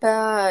 so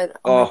bad.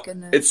 Oh my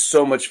goodness. It's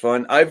so much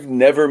fun. I've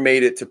never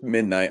made it to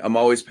midnight. I'm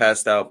always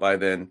passed out by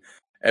then.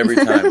 Every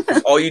time.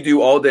 All you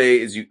do all day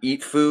is you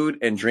eat food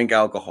and drink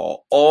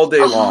alcohol all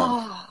day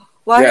long.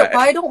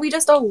 Why don't we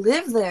just all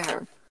live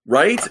there?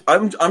 Right?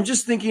 I'm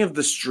just thinking of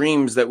the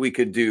streams that we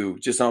could do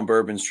just on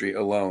Bourbon Street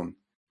alone.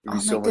 It'd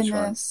be so much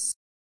fun.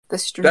 The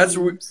streams. That's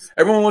where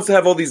everyone wants to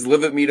have all these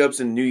Live It meetups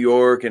in New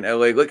York and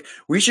LA. Like,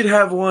 we should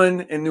have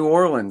one in New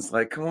Orleans.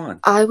 Like, come on.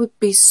 I would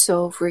be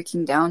so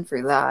freaking down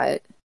for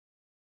that.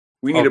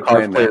 We need to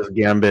plan that. As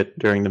Gambit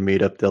during the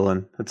meetup,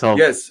 Dylan. That's all.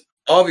 Yes,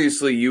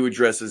 obviously you would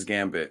dress as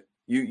Gambit.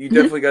 You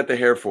definitely got the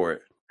hair for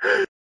it.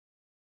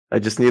 I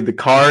just need the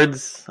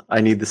cards.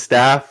 I need the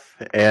staff,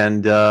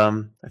 and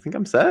I think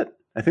I'm set.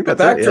 I think that's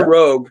back to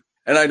Rogue,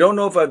 and I don't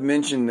know if I've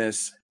mentioned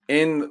this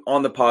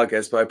on the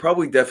podcast, but I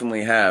probably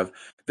definitely have.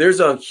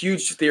 There's a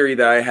huge theory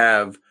that I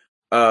have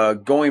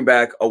going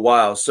back a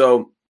while.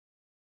 So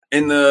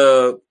in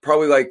the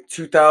probably like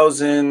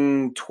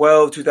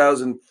 2012,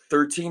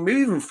 2013,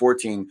 maybe even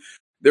 14,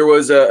 there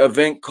was an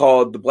event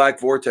called the Black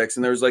Vortex,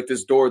 and there was like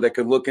this door that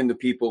could look into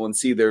people and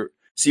see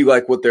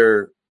like what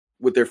they're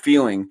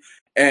feeling.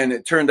 and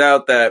it turned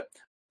out that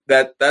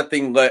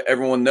thing let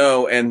everyone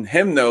know and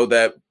him know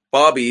that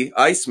Bobby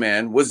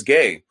Iceman was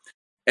gay,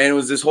 and it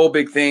was this whole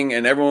big thing,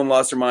 and everyone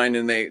lost their mind,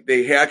 and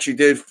they actually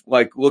did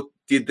like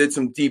did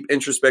some deep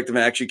introspective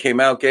and actually came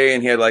out gay,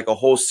 and he had like a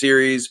whole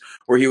series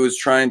where he was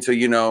trying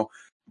to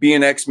be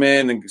an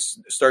X-Men and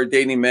start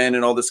dating men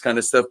and all this kind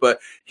of stuff. But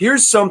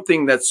here's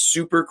something that's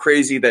super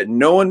crazy that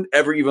no one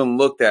ever even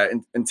looked at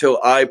until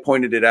I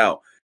pointed it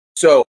out.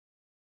 So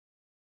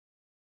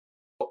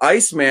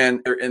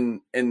Iceman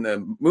in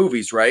the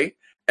movies, right?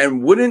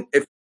 And wouldn't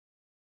if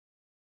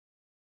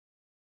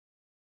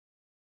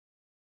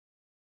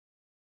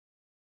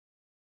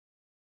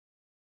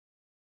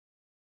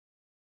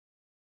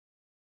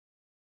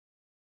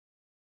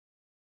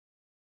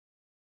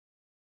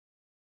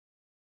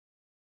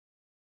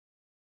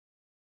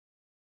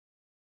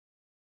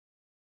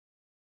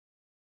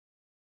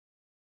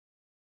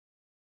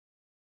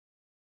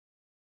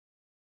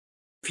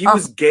he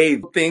was gay,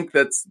 I think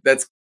that's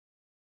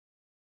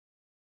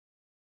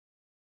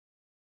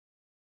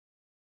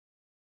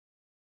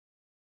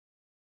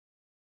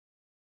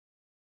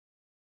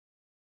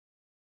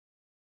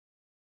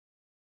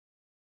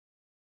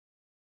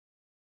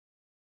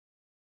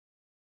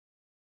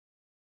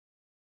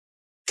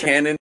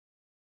canon.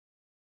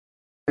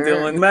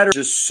 Dylan, no matter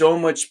just so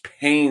much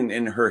pain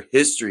in her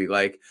history,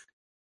 like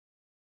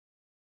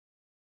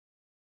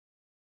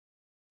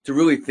to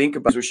really think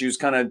about, where she was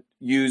kind of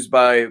used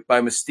by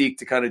Mystique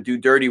to kind of do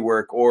dirty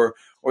work, or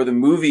the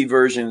movie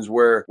versions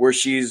where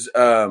she's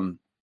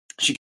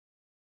she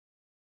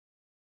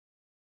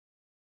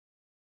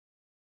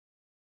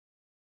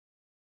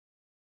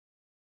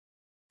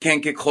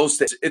can't get close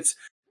to it's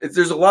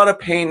there's a lot of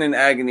pain and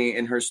agony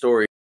in her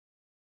story.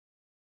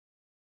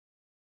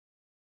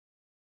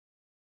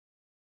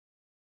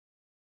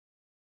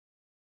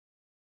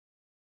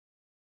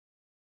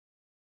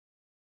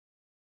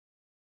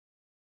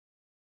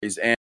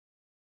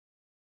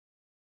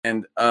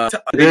 And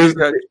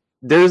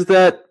there's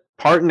that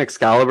part in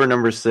Excalibur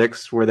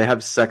 #6 where they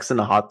have sex in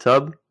a hot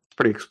tub. It's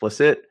pretty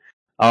explicit.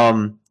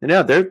 And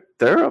yeah,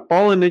 they're up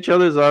all in each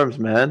other's arms,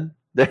 man.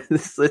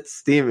 It's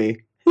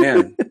steamy.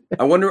 Man,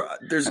 I wonder.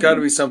 There's got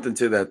to be something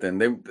to that.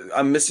 Then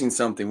I'm missing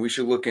something. We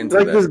should look into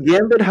that. Does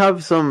Gambit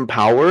have some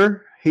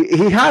power?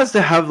 He has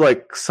to have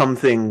like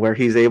something where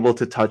he's able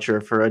to touch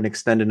her for an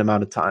extended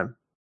amount of time.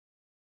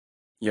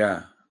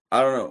 Yeah,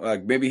 I don't know.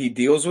 Like maybe he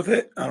deals with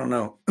it. I don't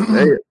know.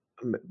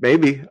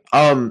 Maybe.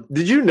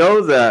 Did you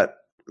know that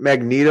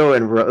Magneto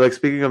and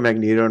speaking of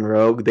Magneto and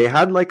Rogue, they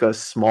had like a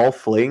small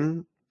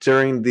fling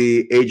during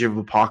the Age of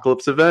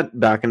Apocalypse event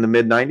back in the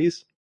mid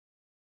 '90s?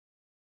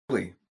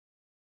 Really?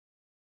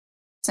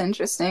 It's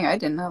interesting. I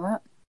didn't know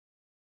that.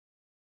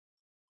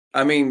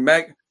 I mean,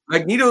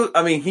 Magneto.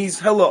 I mean, he's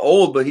hella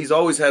old, but he's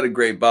always had a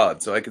great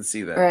bod, so I can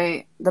see that.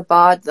 Right, the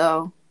bod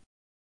though,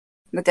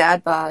 the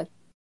dad bod.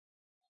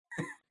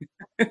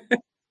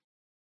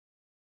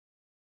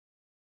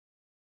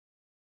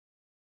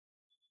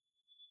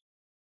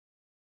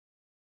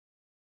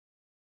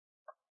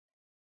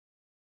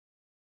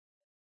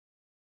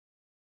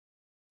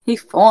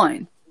 He's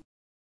fine.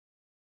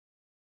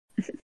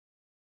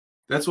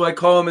 That's why I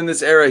call him in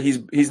this era.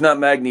 He's not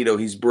Magneto.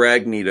 He's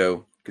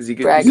Bragnito because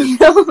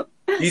Bragnito.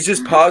 He's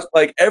just paused.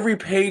 Like every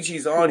page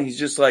he's on, he's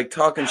just like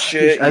talking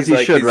shit. As he's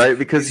he should, right?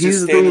 Because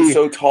he's standing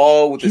so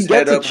tall with his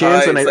head up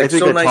high. And I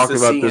think I talked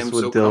about this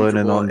with Dylan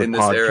and on the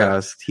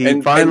podcast. He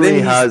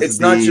finally has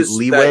the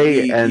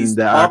leeway and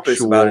the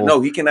actual no,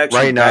 he can actually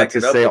right now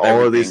to say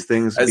all of these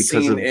things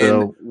because of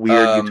the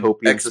weird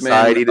utopian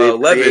society they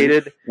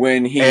created.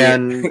 When he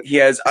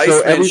has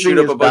Iceman shoot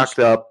up a bunch.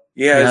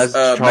 He has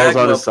Charles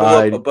on his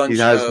side. He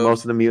has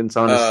most of the mutants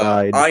on his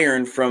side.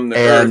 Iron from the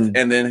Earth,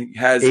 and then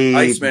has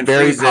Iceman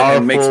freeze it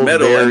and makes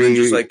metal, and then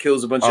just like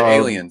kills a bunch of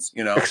aliens.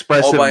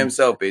 All by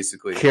himself,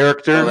 basically.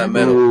 Character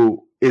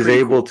who is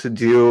able to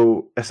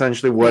do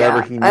essentially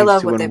whatever he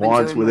needs to and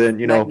wants within,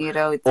 Magneto.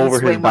 over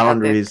his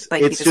boundaries.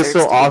 It's just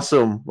so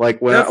awesome.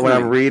 Like when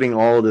I'm reading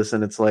all of this,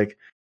 and it's like,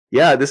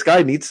 yeah, this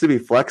guy needs to be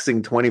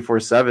flexing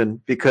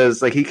 24/7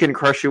 because like he can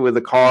crush you with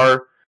a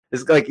car.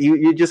 It's like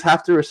you just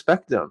have to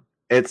respect him.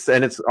 It's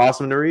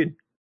awesome to read.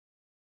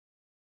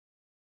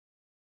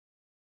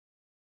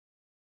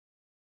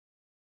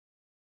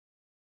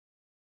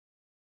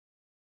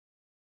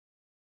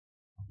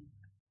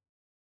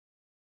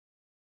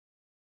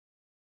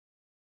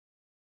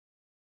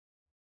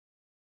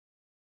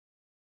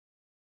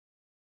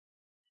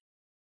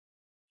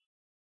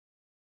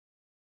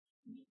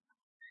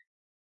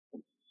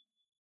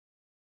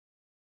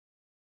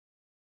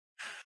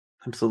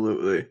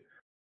 Absolutely.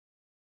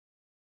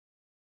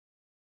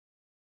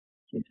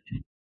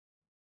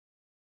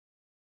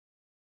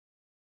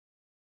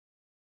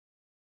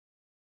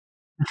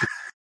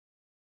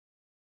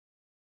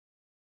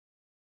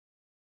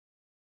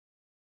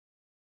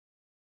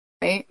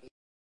 Right.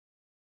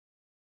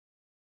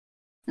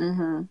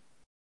 Mm-hmm.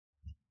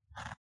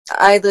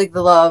 I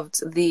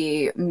loved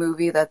the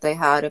movie that they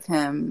had of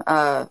him.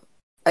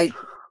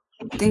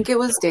 think it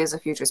was Days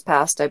of Futures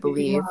Past, I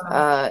believe,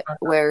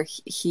 where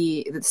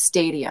the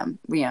stadium,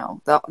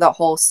 that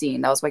whole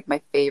scene, that was like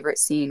my favorite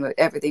scene where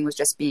everything was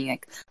just being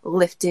like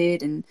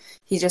lifted and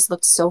he just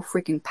looked so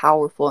freaking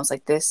powerful. It's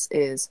like, this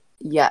is,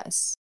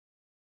 yes.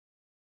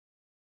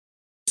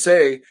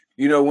 Say,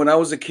 when I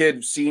was a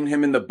kid, seeing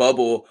him in the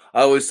bubble,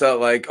 I always thought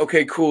like,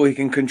 okay, cool, he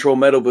can control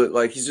metal, but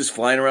like he's just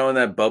flying around in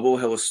that bubble,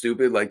 hella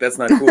stupid. Like that's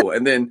not cool.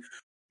 And then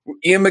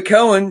Ian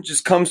McKellen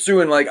just comes through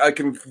and like I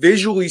can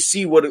visually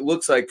see what it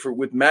looks like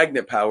with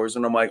magnet powers,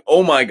 and I'm like,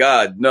 oh my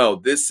god, no,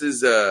 this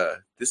is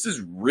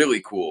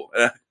really cool.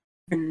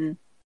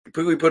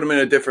 Completely put him in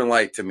a different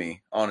light to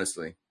me,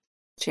 honestly.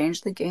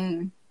 Change the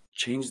game.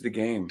 Change the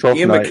game.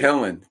 Ian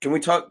McKellen. Can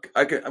we talk?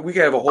 We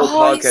could have a whole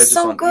podcast just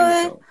on good.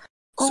 Ian McKellen.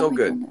 So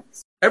good.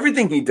 Goodness.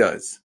 Everything he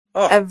does.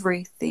 Oh.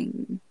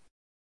 Everything.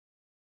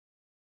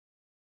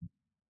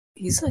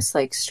 He's just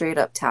like straight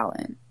up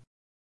talent.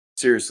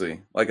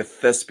 Seriously, like a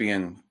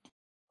thespian.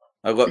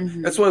 I love.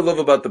 That's what I love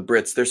about the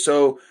Brits. They're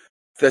so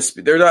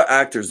thespian. They're not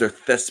actors. They're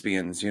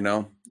thespians.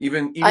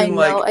 Even I know.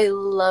 like I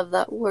love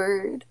that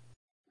word.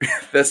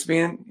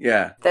 Thespian.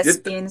 Yeah.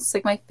 Thespian is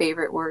like my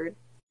favorite word.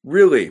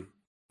 Really?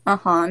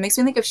 It makes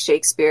me think of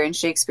Shakespeare, and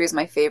Shakespeare's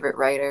my favorite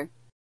writer.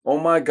 Oh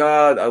my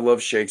god, I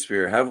love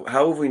Shakespeare. How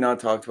have we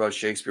not talked about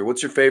Shakespeare?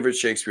 What's your favorite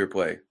Shakespeare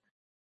play?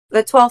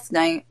 The Twelfth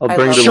Night. I'll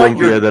bring the link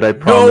here that I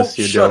promised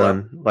you,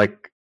 Dylan.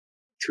 Like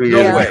 2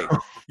 years ago. No way.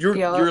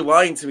 You're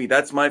lying to me.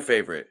 That's my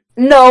favorite.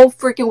 No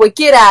freaking way.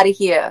 Get out of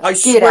here. I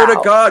swear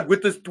to God,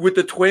 with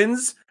the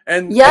twins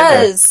and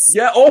yes.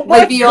 Yeah. Oh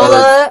my Viola.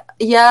 God.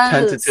 Yes.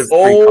 Tentative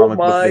oh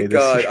my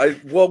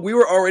God. We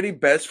were already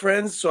best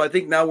friends, so I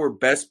think now we're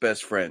best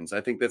friends.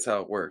 I think that's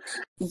how it works.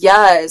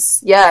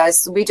 Yes.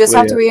 We just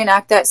have to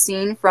reenact that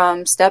scene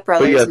from Step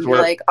Brothers. And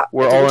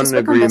we're all in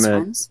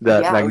agreement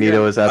that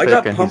Magneto is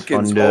epic and he's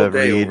fun to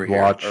read,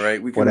 watch, all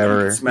right?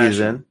 whatever he's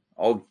in.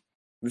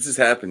 This is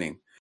happening.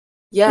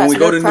 Yeah, when we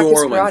go to New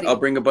Orleans, I'll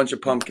bring a bunch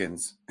of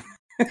pumpkins.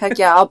 Heck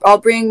yeah, I'll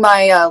bring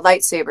my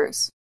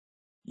lightsabers.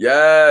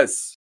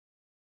 Yes.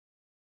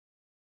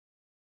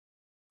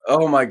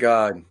 Oh my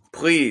God.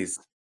 Please.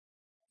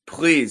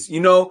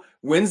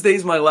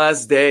 Wednesday's my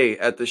last day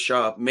at the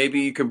shop.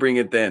 Maybe you can bring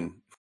it then.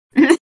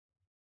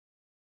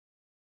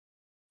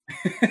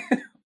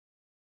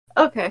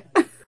 Okay.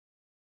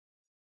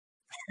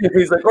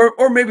 He's like,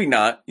 or maybe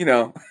not,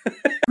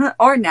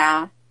 Or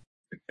nah.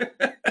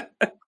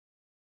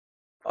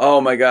 Oh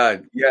my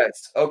God.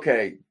 Yes.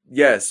 Okay.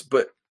 Yes,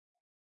 but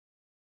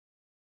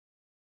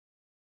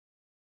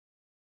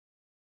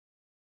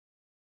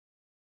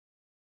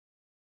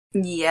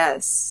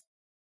yes.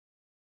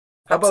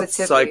 How about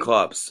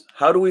Cyclops?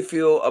 How do we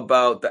feel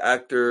about the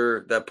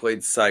actor that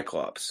played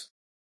Cyclops?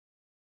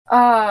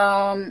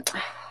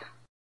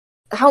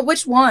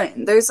 Which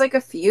one? There's like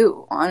a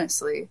few,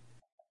 honestly.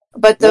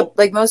 But the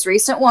most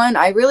recent one,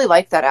 I really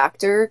like that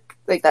actor,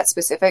 like that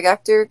specific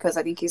actor, because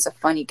I think he's a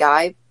funny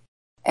guy.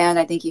 And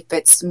I think he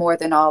fits more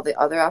than all the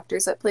other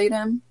actors that played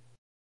him.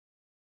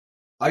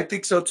 I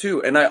think so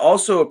too. And I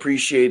also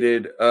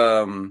appreciated,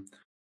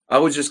 I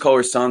would just call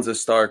her Sansa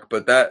Stark,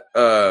 but that,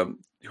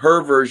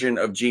 her version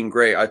of Jean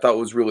Grey, I thought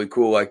was really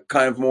cool. Like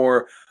kind of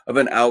more of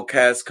an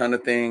outcast kind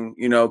of thing,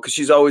 cause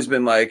she's always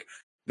been like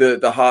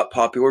the hot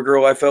popular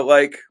girl. I felt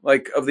like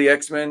of the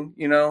X-Men,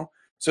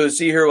 so to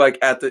see her like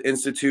at the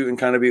Institute and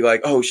kind of be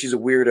like, oh, she's a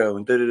weirdo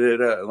and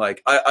da-da-da-da.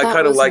 Like I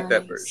kind of like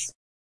that version.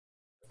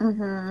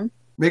 Mm-hmm.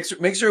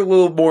 Makes her a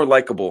little more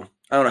likable.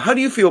 I don't know. How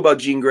do you feel about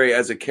Jean Grey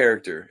as a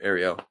character,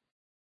 Ariel?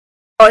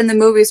 Oh, in the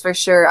movies for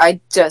sure. I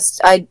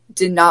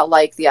did not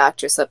like the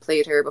actress that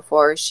played her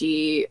before.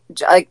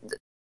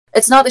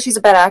 It's not that she's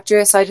a bad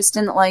actress. I just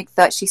didn't like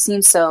that she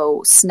seemed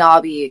so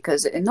snobby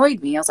because it annoyed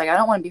me. I was like, I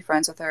don't want to be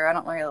friends with her. I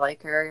don't really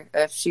like her.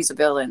 If she's a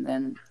villain,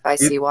 then I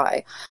see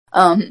why.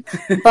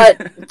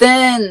 But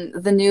then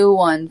the new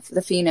one,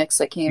 the Phoenix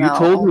that came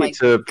out. You told me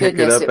to pick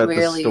it up at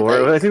the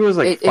store. I think it was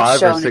like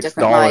 $5 or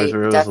 $6.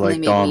 Where it was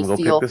like, Dom, go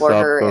pick this up,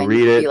 go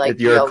read it. Like,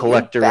 you're a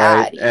collector,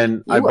 right?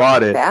 And I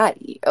bought it.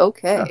 Baddie.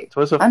 Okay. Yeah,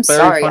 so it's a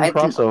very fun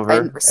crossover. I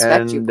didn't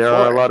respect you before, there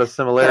are a lot of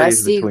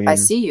similarities between I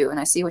see you, and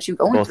I see what you're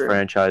going both through.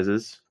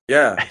 franchises.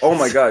 Yeah. Oh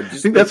my God. I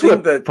think that's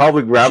what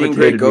probably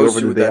gravitated me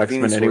over to the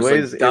X-Men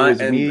anyways. It was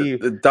me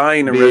the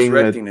dying and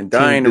resurrecting and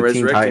dying and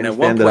resurrecting. At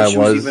one point she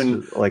was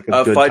even like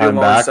a good fighting time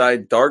back.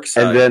 alongside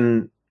Darkseid. And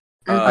then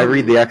I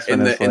read the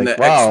X-Men and it's like,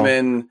 wow,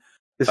 X-Men,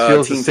 this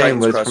feels the Teen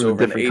same, Titans but it's from a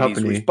different in the 80s,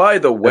 company. Which, by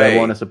the way, I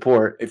want to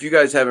support. If you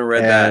guys haven't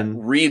read that,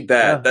 read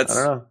that. Yeah, that's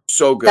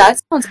so good.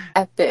 That sounds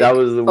epic. That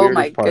was the weirdest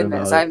my part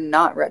goodness, about it. I've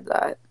not read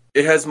that.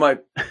 It has my...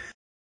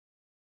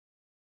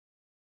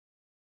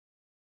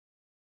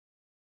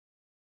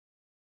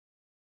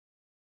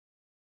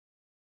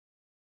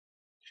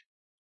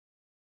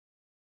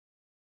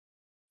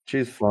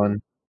 She's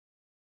fun.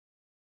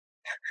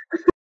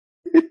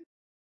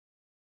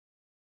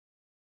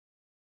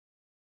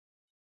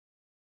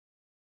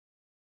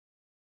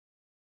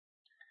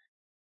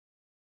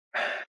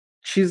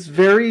 She's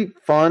very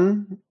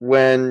fun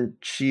when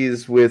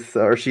she's with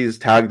or she's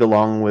tagged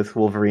along with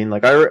Wolverine.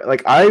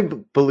 I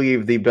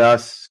believe the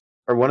best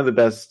or one of the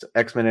best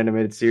X-Men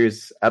animated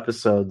series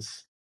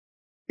episodes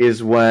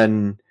is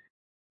when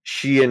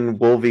she and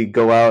Wolvie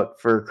go out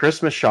for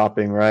Christmas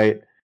shopping,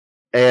 right?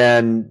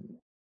 And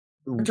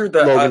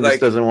Logan just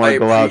doesn't want to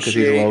go out because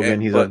he's Logan.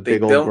 He's a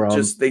big old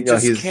grump. They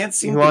can't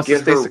seem to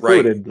get stay her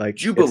secluded. right. Like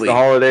Jubilee. It's the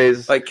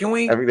holidays. Like, can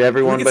we?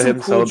 Everyone get but some him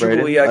cool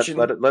celebrating. Jubilee action?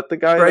 Let the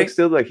guy right?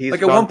 still he's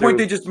like at one point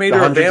they just made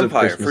her a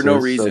vampire for no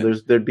reason.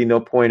 So there'd be no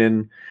point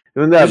in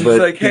doing that. But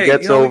like, hey, he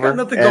gets over. We got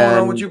nothing going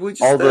on with Jubilee.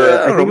 Just, all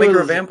the I don't know, make her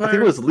a vampire. I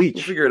think it was Leech.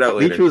 We'll figure it out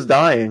later. Leech was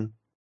dying.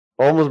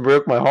 Almost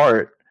broke my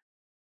heart.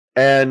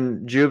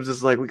 And Jubes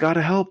is like, we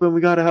gotta help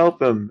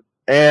him.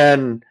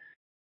 And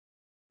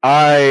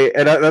I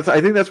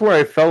think that's where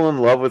I fell in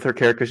love with her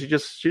character. She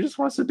just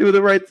wants to do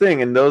the right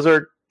thing, and those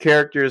are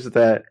characters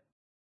that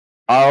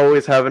I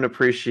always have an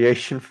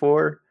appreciation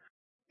for.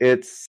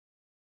 It's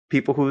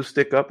people who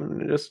stick up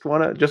and just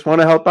want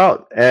to help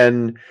out.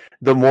 And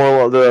the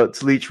moral of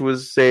the Leech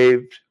was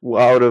saved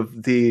out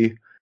of the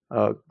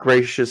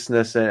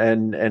graciousness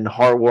and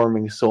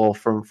heartwarming soul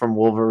from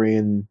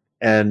Wolverine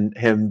and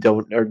him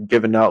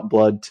giving out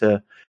blood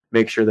to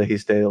make sure that he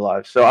stayed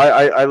alive. So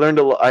I learned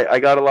I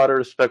got a lot of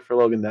respect for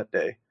Logan that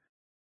day.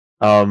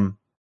 I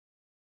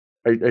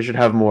should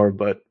have more,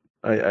 but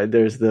I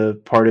there's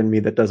the part in me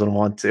that doesn't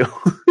want to.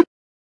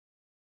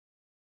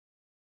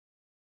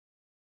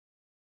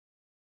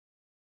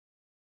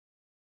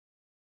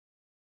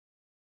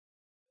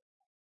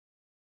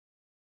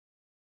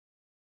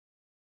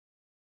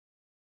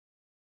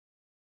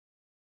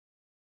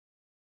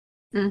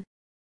 Mm.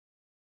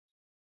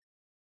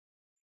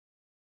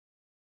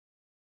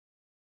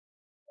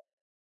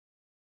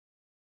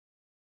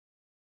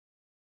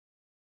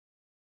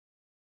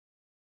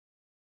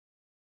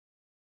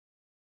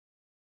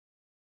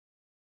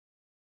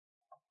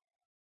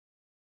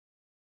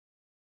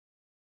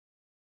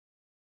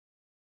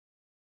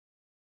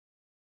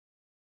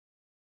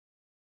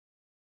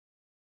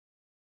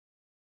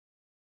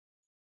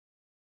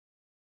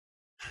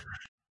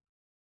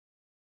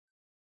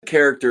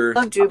 Character.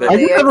 I think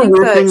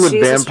that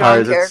she's a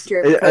strong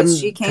character because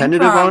she came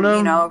from,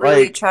 a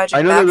really tragic backstory.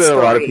 I know there are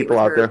a lot of people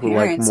out there who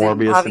like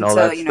Morbius and all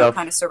that stuff.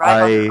 Kind of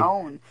survive on her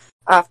own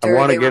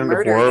after they were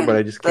murdered. But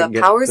I just can't the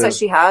powers that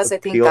she has, I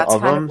think that's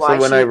kind of why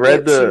she was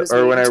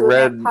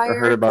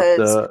heard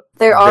about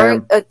there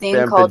are a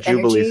thing called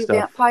energy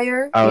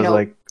vampire.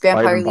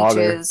 Vampire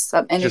leeches,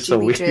 energy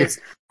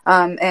leeches.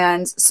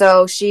 And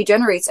so she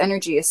generates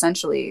energy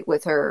essentially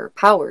with her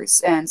powers,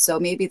 and so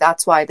maybe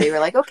that's why they were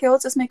like, okay,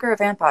 let's just make her a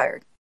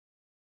vampire.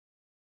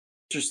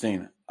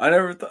 Interesting. I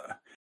never thought.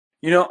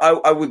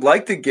 I would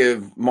like to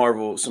give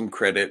Marvel some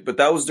credit, but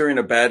that was during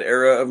a bad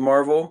era of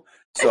Marvel,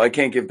 so I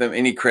can't give them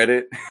any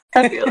credit.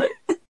 I feel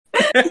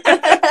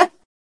it.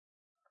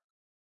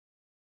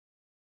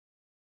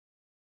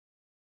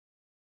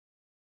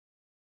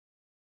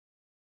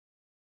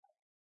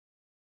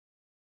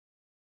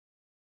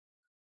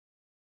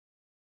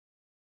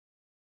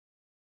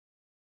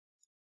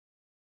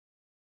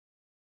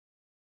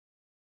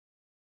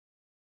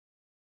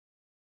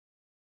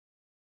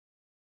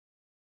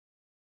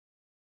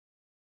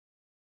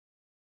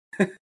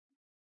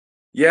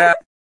 Yeah.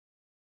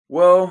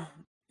 Well,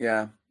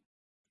 yeah.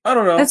 I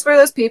don't know. It's for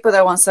those people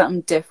that want something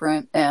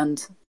different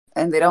and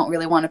they don't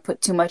really want to put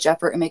too much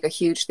effort and make a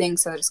huge thing,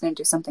 so they're just going to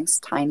do something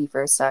tiny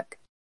for a sec.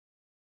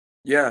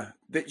 Yeah,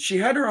 she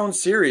had her own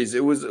series.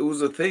 It was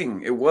a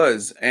thing. It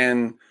was,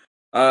 and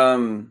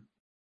I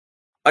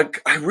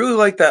really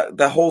like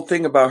that whole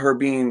thing about her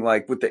being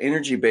like with the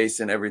energy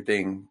base and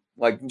everything.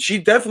 Like she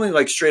definitely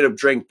like straight up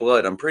drank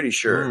blood. I'm pretty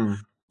sure,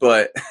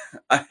 but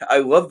I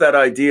love that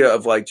idea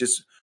of like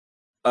just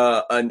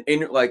an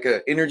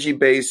energy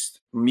based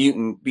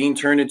mutant being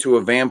turned into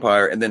a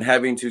vampire and then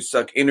having to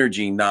suck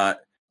energy,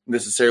 not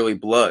necessarily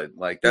blood.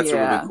 Like that's a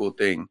really cool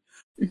thing.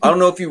 I don't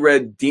know if you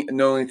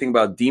know anything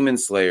about Demon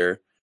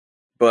Slayer,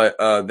 but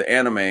the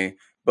anime.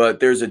 But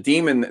there's a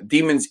demon.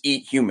 Demons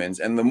eat humans,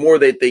 and the more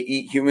that they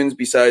eat humans,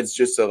 besides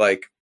just to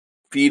like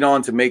feed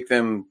on to make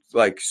them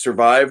like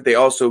survive, they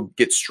also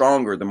get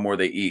stronger the more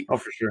they eat. Oh,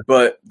 for sure.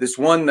 But this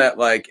one that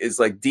like is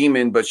like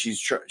demon, but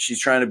she's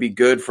trying to be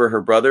good for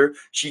her brother.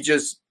 She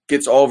just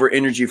gets all of her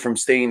energy from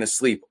staying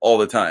asleep all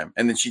the time,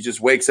 and then she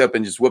just wakes up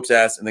and just whoops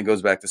ass, and then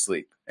goes back to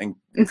sleep and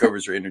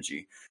recovers her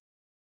energy.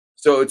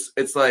 So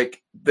it's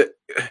like it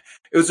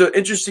was an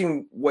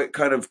interesting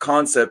kind of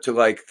concept to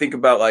like think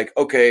about. Like,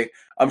 okay,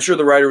 I'm sure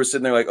the writer was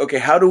sitting there like, okay,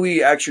 how do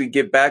we actually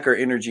get back our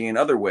energy in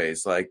other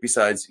ways? Like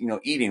besides,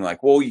 eating.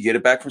 Like, well, you get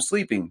it back from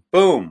sleeping.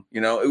 Boom.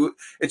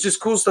 It's just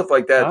cool stuff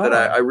like that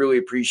that I really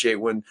appreciate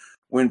when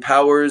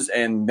powers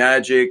and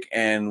magic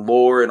and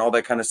lore and all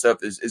that kind of stuff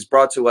is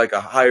brought to like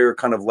a higher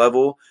kind of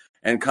level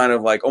and kind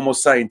of like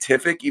almost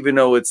scientific, even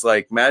though it's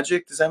like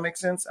magic. Does that make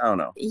sense? I don't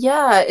know.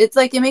 Yeah, it's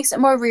like it makes it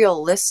more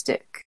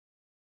realistic.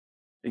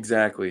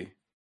 Exactly.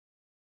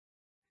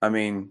 I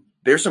mean,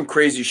 there's some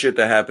crazy shit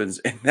that happens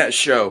in that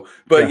show,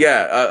 but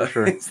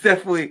sure. It's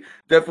definitely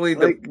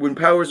like, when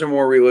powers are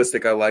more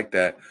realistic. I like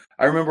that.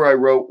 I remember I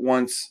wrote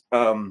once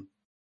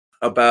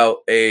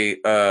about this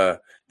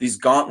these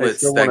I gauntlets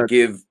still that want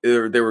give,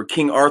 or they were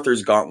King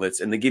Arthur's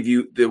gauntlets, and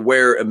they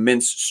wear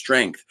immense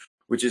strength,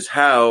 which is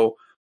how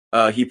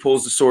he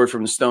pulls the sword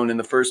from the stone in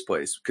the first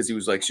place, because he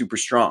was like super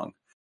strong.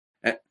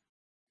 And,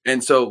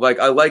 and so like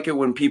I like it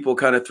when people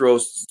kind of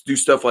do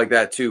stuff like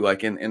that too,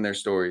 like in their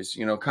stories,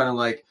 you know, kind of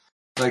like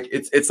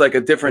it's like a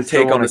to. I different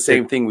still take on want the to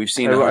same kick. thing we've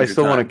seen I 100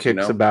 still want to times, you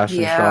kick know.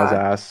 Sebastian Shaw's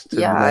Yeah. ass to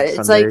Yeah, next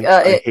it's like Sunday.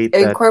 I it hate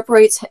that.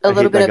 incorporates a I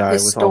little hate bit that of guy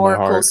with all my historical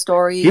heart. He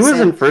stories was in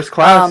and first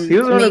class. He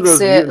was one of makes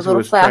those it a mutants who little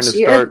was trying to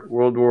flashier. start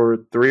World War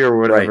III or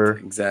Right, whatever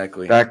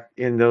exactly. back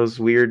in those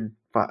weird.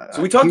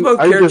 So we talked about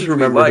I just characters we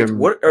remember liked. him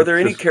What are there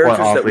any just quite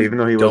characters that awfully, we even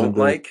though he don't wasn't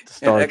the like in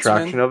star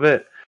attraction X-Men? of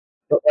it.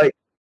 But like,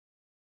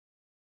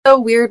 So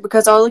weird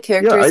because all the yeah,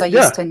 characters I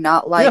used to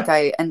not like, yeah.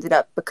 I ended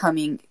up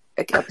becoming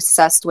like,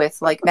 obsessed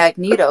with. Like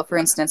Magneto, for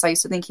instance, I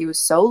used to think he was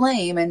so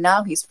lame, and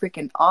now he's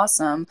freaking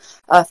awesome.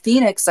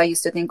 Phoenix, I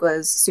used to think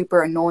was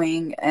super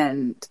annoying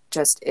and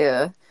just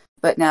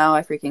but now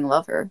I freaking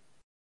love her.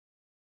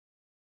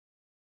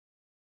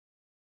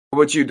 What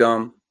about you,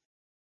 Dom?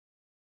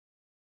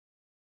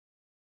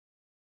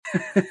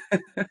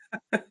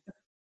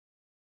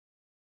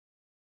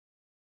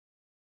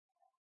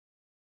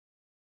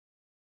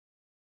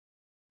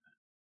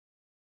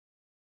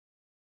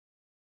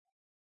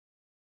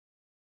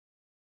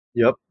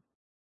 Yep.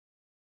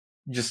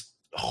 Just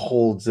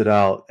holds it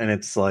out, and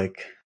it's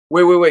like.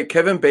 Wait.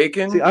 Kevin See,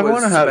 Bacon I want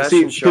to was have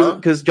Sebastian Shaw?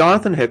 because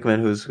Jonathan Hickman,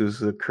 who's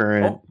the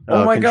current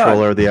Oh my God.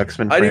 controller of the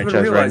X-Men I didn't even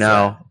franchise right realize that.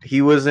 now,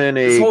 he was in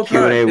This a whole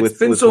time. Q&A It's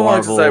been with so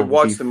long since I Marvel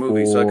watched the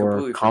movie, so I before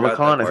completely Comic forgot that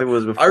Con. I part. think it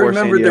was I before San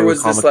remember there Diego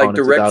was this Comic like Con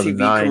in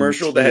DirecTV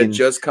commercial that had 2019.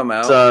 just come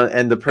out,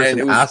 And the and person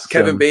it was asked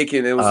Kevin him,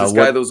 Bacon. It was this guy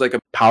 "What that was like a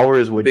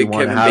powers would you big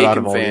want to Kevin have out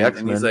of Bacon all the fan,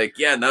 and he's X-Men?" like,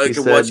 "Yeah, now I He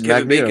can watch said,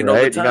 Kevin "Magneto, Bacon all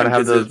the right? You got time to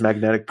have because those of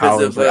magnetic because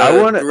powers." of Like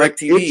I want to like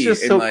it's DirecTV."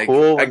 just And so like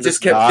cool I when this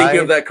just kept thinking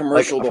of guy that like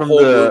commercial the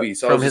whole movie,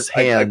 so I was from his just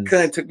I kind of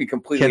hands took me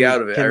completely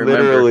out of it. I can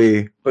remember,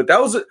 literally but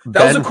that was a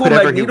bend cool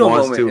whatever he Magneto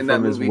wants moment to in that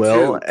from his movie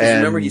will, too, because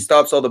remember he and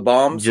stops all the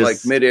bombs like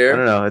just I don't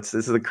midair. know. It's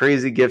the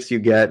crazy gifts you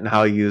get and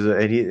how you use it,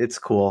 and it's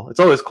cool. It's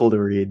always cool to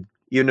read,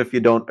 even if you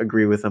don't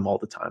agree with him all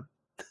the time.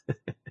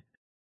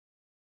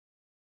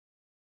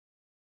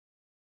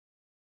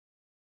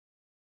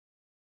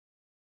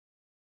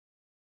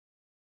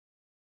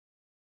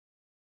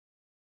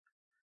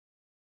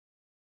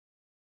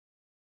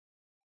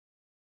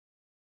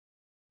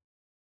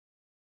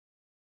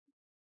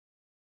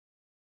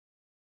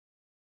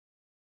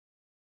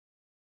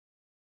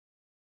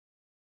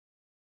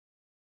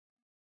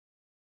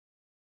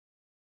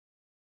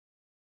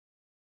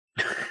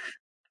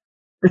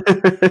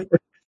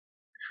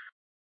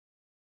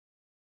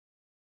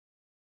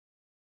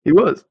 He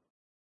was.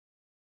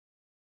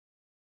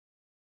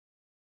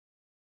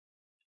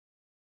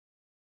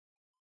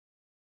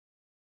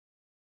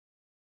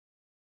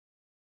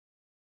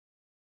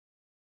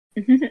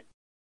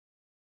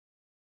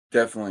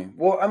 Definitely.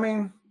 Well, I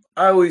mean,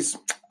 I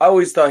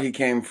always thought he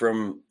came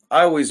from.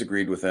 I always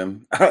agreed with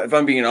him. If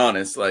I'm being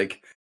honest,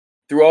 like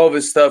through all of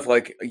his stuff,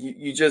 like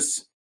you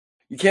just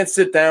you can't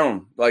sit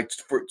down. Like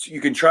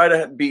you can try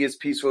to be as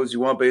peaceful as you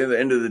want, but at the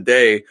end of the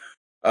day,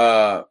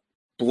 uh,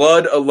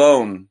 blood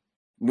alone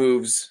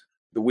moves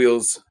the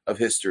wheels of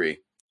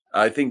history.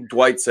 I think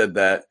Dwight said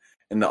that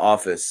in The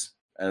Office,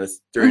 and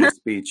it's during his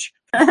speech,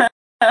 and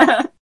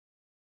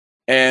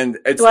Dwight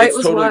it's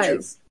was totally true.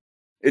 wise.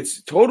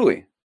 It's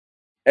totally,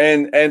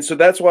 and so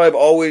that's why I've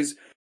always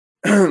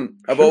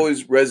I've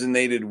always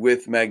resonated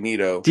with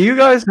Magneto. Do you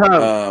guys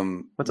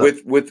have what's up?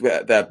 With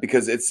that,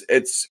 because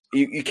it's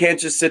you can't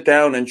just sit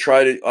down and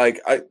try to like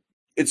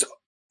it's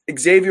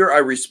Xavier. I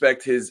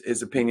respect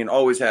his opinion,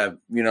 always have,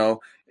 you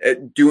know,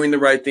 doing the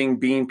right thing,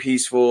 being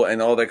peaceful,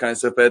 and all that kind of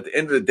stuff. But at the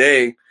end of the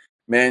day,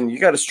 man, you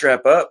got to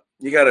strap up.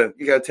 You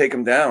gotta take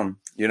them down.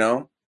 You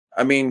know,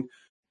 I mean,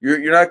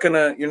 you're not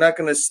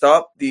gonna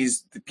stop the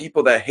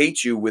people that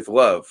hate you with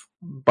love.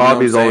 You know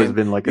what I'm Bobby's always saying?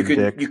 been like a You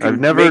dick. I've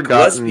can never make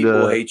less gotten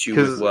people the hate you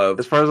with because love,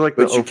 as far as like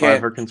the but you O5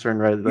 can't, are concerned,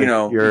 right? you Like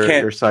know, you your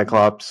can't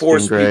Cyclops, Jean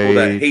force people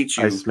that Grey, hate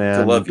you to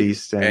Iceman, love you.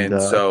 Beast, and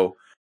And so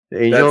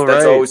Angel,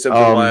 that's right? always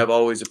something why I've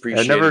always I never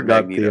appreciated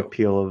got the Magneto.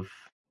 appeal of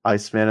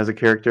Iceman as a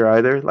character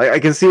either. Like I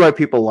can see why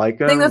people like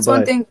I think him, that's one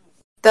but thing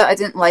that I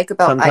didn't like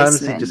about sometimes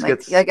he Iceman. just Like,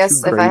 gets I too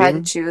guess if I had to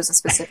grating, choose a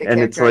specific and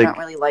it's character I don't like,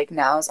 really like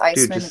now is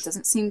dude, Iceman. It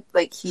doesn't seem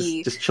like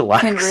he just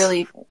can chillax,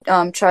 really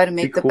try to be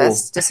make the cool.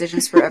 best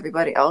decisions for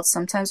everybody else.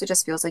 Sometimes it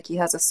just feels like he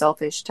has a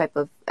selfish type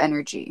of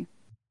energy.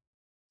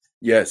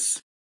 Yes.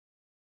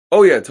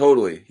 Oh yeah,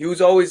 totally. He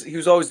was always the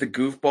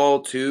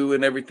goofball too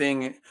and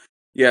everything.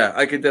 Yeah,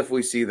 I could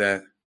definitely see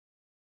that.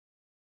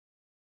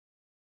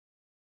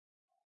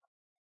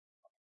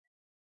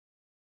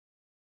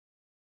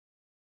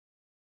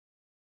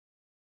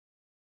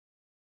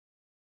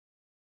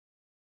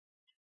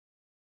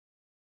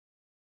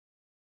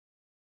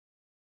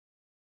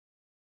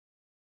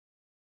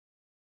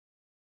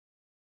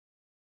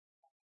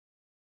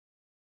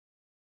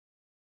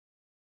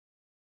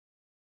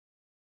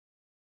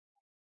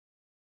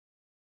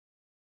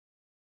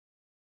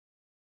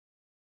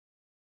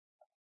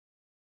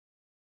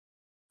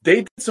 they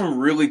did some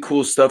really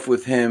cool stuff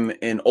with him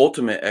in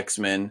Ultimate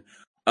X-Men.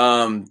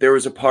 There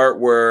was a part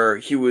where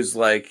he was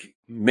like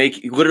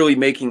literally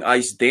making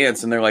ice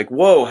dance, and they're like,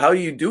 "Whoa, how are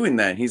you doing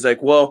that?" And he's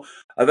like, "Well,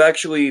 I've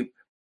actually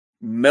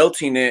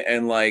melting it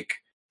and like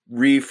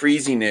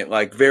refreezing it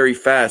like very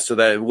fast so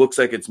that it looks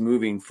like it's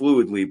moving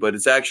fluidly, but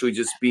it's actually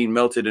just being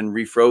melted and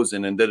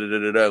refrozen and da da da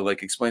da da."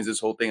 Like explains this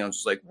whole thing. I was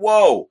just like,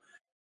 "Whoa."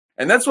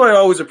 And that's what I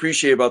always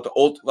appreciate about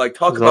like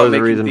talk There's about always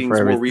a making reason things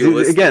for more everything.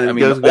 realistic. Again, it I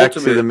mean, goes the back to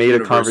the Ultimate meta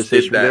Universe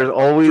conversation. did that There's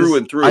always through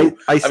and through. I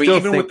I mean, still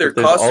even think with their that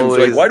there's costumes, like,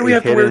 always why do we a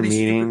have to wear hidden these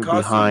stupid meaning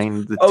costumes?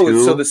 behind the Oh,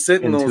 it's so 2 the and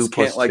Sentinels 2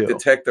 can't plus like 2.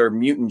 detect our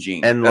mutant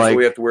gene. And That's why like,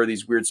 we have to wear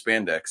these weird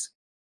spandex.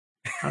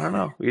 I don't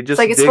know. You It's just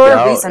like it's dig for a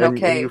out reason, and you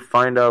okay?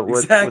 find out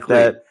what Exactly.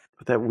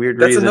 that weird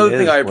That's reason another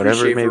thing I is,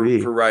 whatever it appreciate may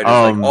be. for writers.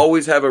 Like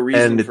always have a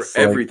reason And for it's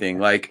like, everything.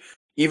 Like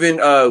even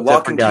except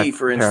Lock for and Key, Gak,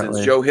 for instance,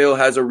 apparently. Joe Hill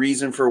has a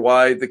reason for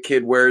why the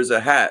kid wears a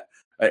hat,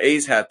 an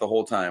A's hat the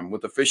whole time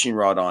with a fishing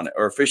rod on it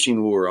or a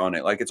fishing lure on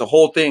it. Like it's a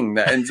whole thing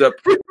that ends up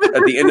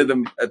at the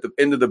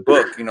end of the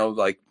book, you know,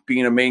 like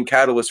being a main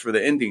catalyst for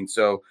the ending.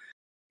 So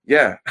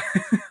yeah.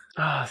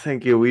 Oh,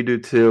 thank you. We do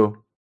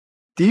too.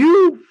 Do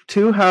you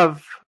two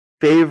have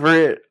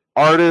favorite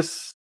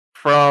artists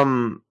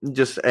from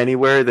just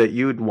anywhere that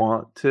you'd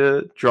want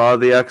to draw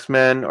the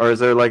X-Men, or is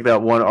there like that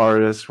one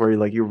artist where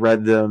you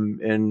read them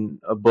in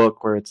a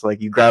book where it's like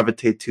you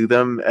gravitate to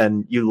them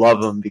and you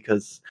love them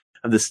because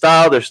of the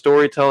style, their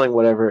storytelling,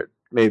 whatever it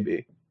may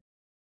be?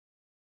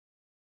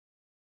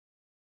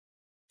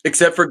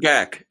 Except for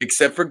Gak. It's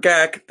just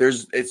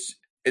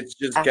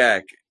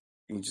Gak.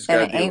 You just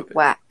And gotta it deal ain't with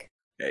whack.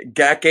 it.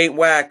 Gak ain't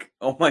whack.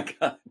 Oh my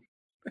god.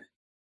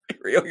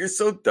 Rio, you're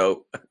so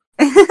dope.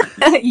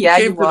 Yeah, You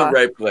came you to the are.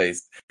 right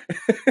place.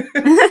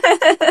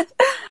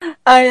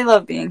 I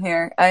love being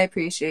here. I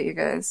appreciate you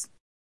guys.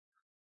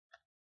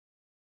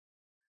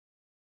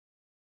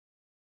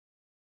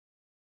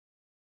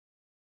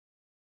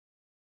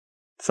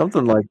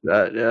 Something like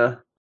that, yeah.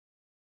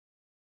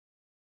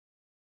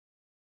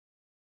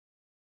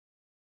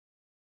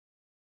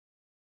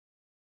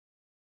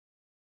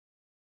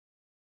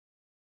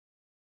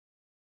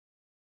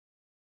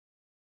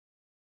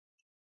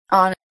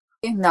 Honestly,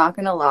 not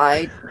gonna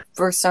lie,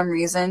 for some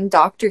reason,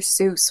 Dr.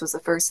 Seuss was the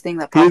first thing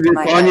that popped in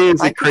my head. Kanye If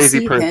is I a could crazy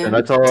see person. him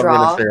That's all I'm gonna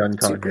draw say on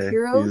Kanye.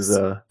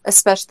 superheroes,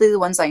 especially the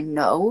ones I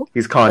know,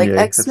 He's like Kanye.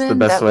 That's the X-Men,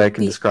 best that way I would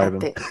can be describe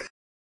him. epic.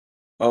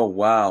 Oh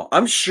wow.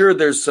 I'm sure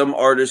there's some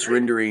artist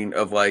rendering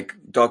of like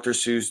Dr.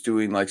 Seuss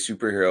doing like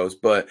superheroes,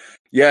 but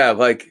yeah,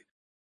 like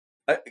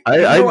even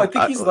though I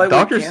think he's lightly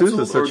Dr. Seuss is canceled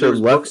or such a there's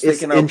left. books It's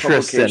taken out of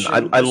interesting.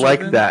 publication I or like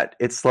something that.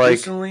 It's like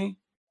recently.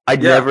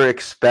 I'd Yeah. never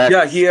expect.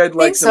 Yeah, he had I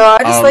like think so. some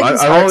I just like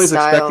his I'm art always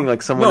expecting style.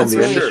 like someone no, in the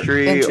for Really sure.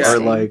 industry or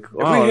interesting. like, If we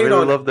oh, I hate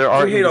really on love their if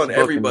art we in hate this on book,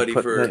 and everybody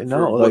put for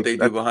no, what like they do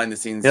that. behind the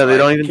scenes, Yeah, they like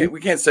don't even. we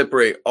can't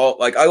separate all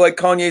like I like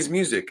Kanye's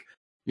music,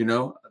 you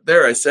know?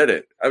 There I said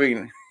it. I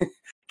mean,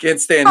 can't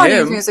stand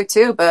Kanye's him. music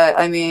too, but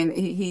I mean,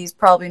 he's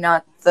probably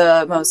not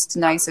the most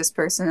nicest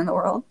person in the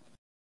world.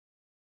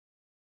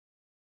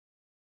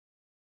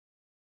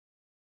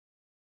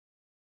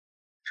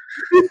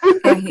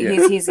 Yeah,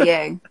 Yeah. he's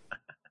yay.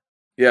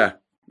 Yeah,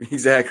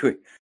 exactly.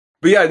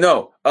 But yeah,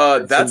 no,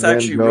 Vincent that's Van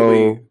actually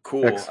really Gogh,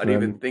 cool. I didn't X-Men.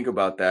 even think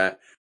about that.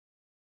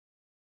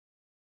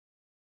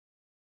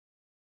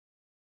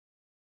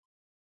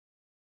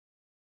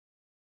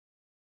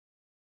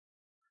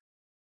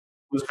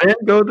 Was Van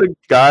Gogh the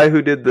guy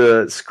who did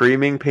the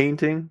screaming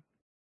painting?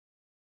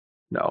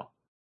 No,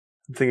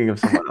 I'm thinking of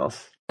someone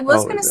else. I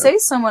was Oh, gonna yeah. say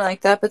someone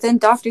like that, but then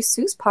Dr.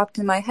 Seuss popped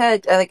in my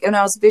head, like, and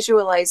I was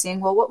visualizing,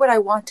 well, what would I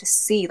want to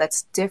see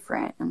that's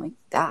different? I'm like,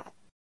 that.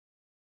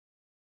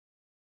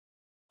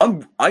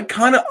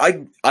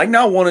 I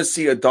now want to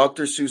see a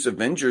Dr. Seuss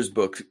Avengers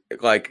book.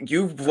 Like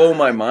you've blown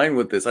my mind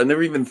with this. I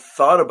never even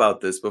thought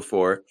about this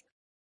before.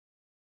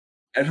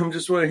 And I'm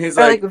just wondering, he's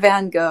Or like like,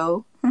 Van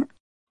Gogh.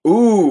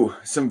 ooh,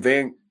 some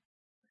Van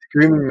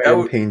Screaming that Man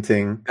would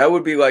painting. that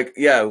would be like,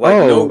 yeah, like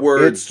no Oh,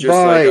 words, it's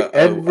just like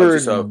by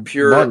just a Edvard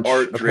pure Munch,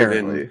 art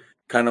driven apparently.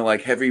 kind of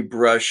like heavy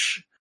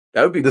brush.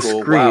 That would be The cool.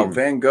 Wow, Scream.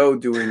 Van Gogh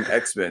doing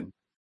X-Men.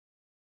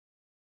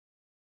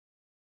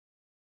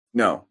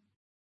 No.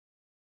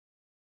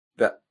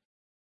 That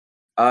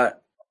uh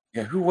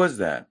yeah, who was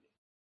that?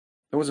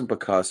 It wasn't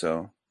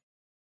Picasso.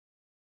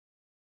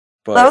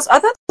 But I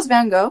thought that was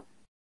Van Gogh.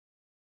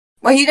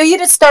 Well, he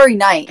did Starry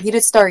Night. He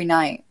did Starry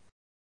Night.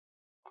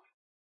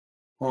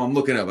 oh, I'm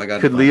looking up. I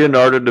got Could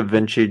Leonardo da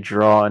Vinci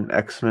draw an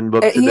X-Men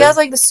book He today? has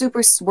like the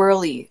super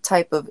swirly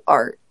type of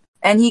art,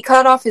 and he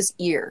cut off his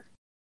ear.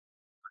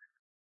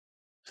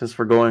 Since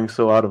we're going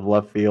so out of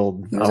left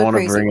field, He was I a want to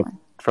crazy bring it one.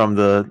 from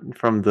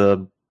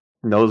the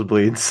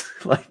nosebleeds.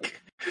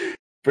 Like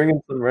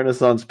bringing some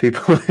Renaissance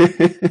people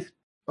in.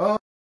 Oh,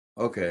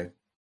 okay.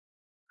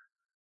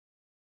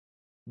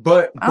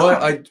 But Oh.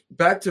 I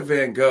back to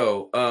Van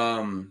Gogh.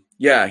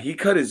 Yeah, he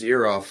cut his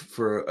ear off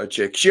for a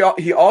chick.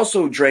 He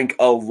also drank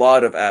a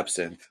lot of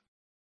absinthe.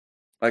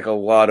 Like a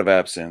lot of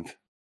absinthe.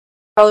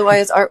 Probably why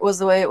his art was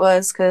the way it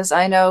was, because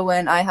I know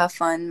when I have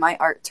fun, my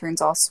art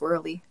turns all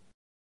swirly.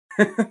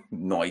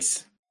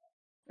 Nice.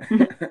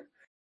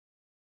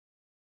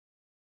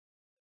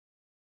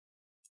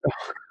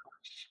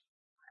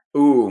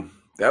 Ooh,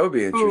 that would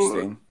be Ooh,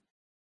 interesting.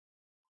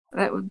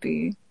 that would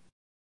be.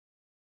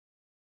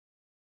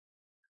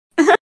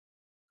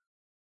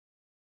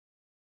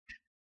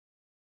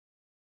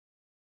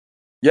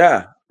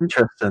 Yeah,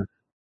 Interesting.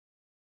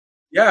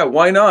 yeah.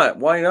 Why not?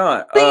 Why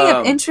not? Thinking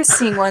of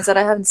interesting ones that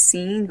I haven't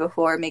seen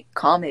before make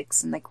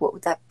comics and like what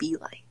would that be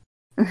like?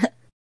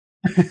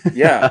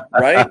 Yeah,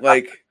 right.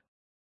 Like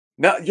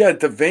now, yeah,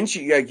 Da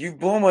Vinci. Like you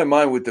blow my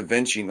mind with Da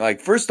Vinci. Like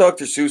first,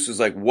 Dr. Seuss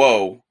was like,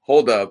 "Whoa,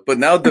 hold up," but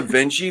now Da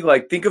Vinci.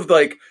 Like think of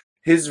like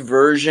his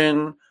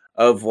version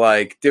of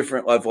like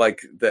different of like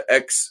the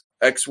X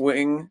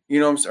wing. You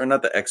know what I'm saying? Or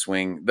not the X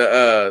wing.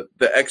 The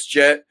X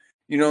jet.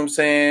 You know what I'm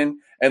saying?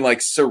 And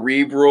like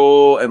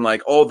cerebral and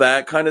like all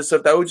that kind of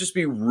stuff. That would just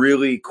be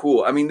really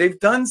cool. I mean, they've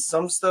done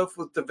some stuff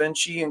with Da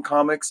Vinci in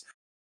comics.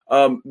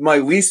 My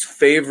least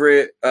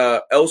favorite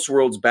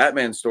Elseworlds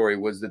Batman story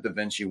was the Da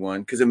Vinci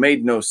one because it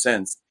made no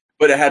sense,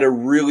 but it had a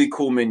really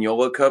cool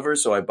Mignola cover,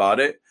 so I bought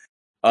it.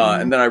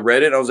 Mm. And then I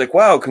read it, and I was like,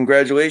 "Wow,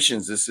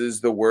 congratulations! This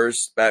is the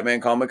worst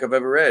Batman comic I've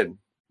ever read."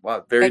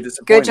 Wow, very Good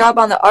disappointing. job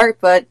on the art,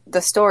 but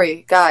the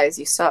story, guys,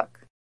 you suck.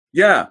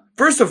 Yeah.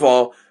 First of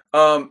all,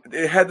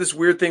 it had this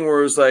weird thing where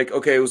it was like,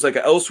 okay, it was like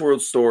an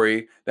Elseworlds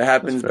story that That's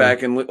happens fair.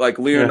 back in like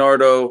Yeah.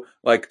 Leonardo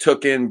like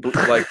took in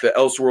like the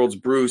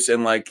Elseworlds Bruce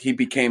and like he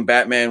became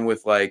Batman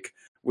with like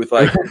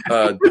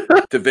Da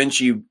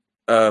Vinci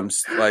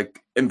like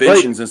Like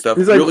inventions and stuff.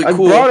 he's like, Really I brought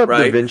cool, up Da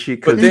right? Vinci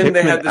But because then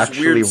they Hickman had this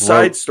actually weird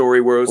side wrote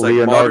story where it was like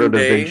Leonardo da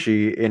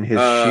Vinci in his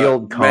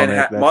Shield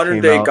comic that Modern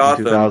came day out in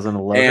Gotham,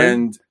 2011.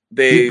 and He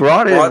they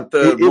brought in brought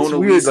the it's Mona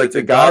weird, Lisa like to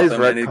the guy's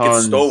Gotham and it gets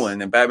retcons.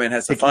 stolen and Batman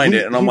has to Like find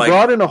it. And I'm he like,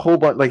 brought in a whole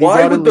bunch. Like he why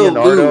brought in would the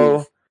Louvre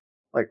Leonardo,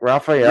 like rent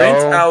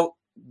Raphael, out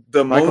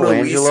the Mona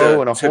Michelangelo, Lisa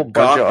and a to whole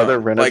bunch of other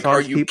Gotham? Like, are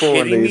Renaissance you people, and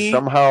kidding they me?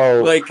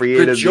 somehow Like, the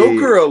created the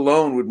Joker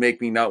alone would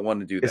make me not want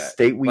to do that.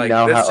 estate we Like,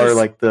 now that's have, or just,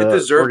 like it the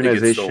deserved to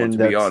get stolen, organization to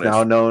be that's now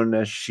honest. known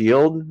as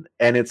Shield,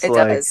 and it's It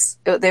like, does.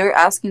 They were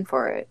asking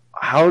for it.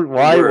 how, They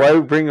why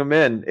were. bring him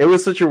in? It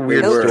was such a They It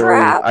weird was a were. story.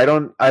 trap. I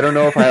don't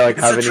know if I like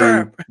It's have a any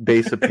trap.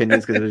 base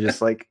opinions because it was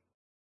just like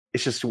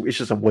it's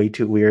just a way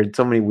too weird.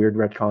 So many weird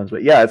retcons,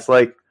 but yeah, it's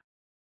like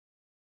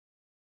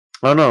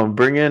I don't know.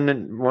 Bring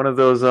in one of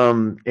those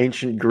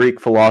ancient Greek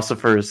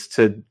philosophers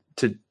to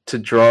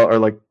draw or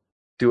like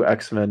do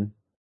X-Men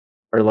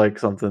or like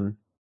something.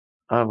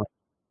 Oh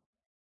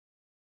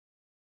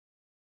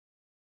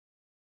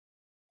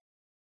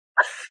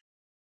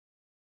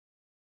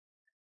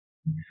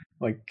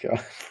my god,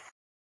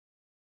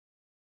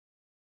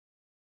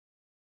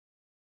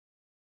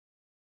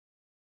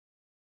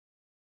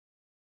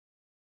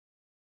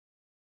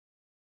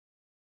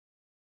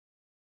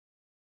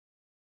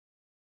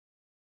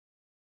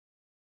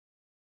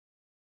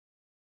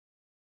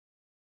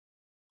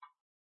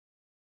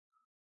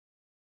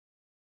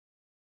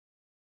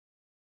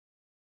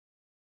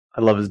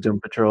 I love his Doom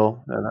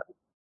Patrol.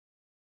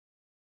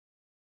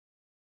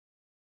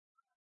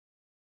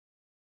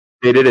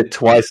 They did it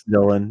twice,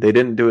 Dylan. They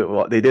didn't do it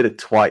well. They did it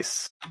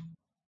twice.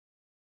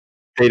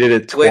 They did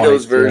it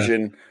Plato's twice. Yeah.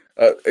 version.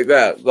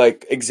 Yeah,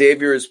 like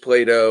Xavier is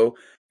Plato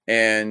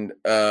and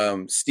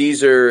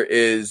Caesar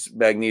is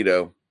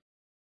Magneto.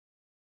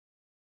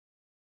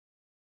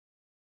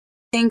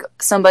 I think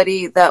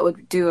somebody that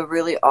would do a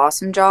really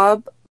awesome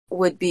job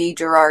would be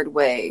Gerard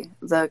Way,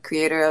 the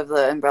creator of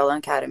the Umbrella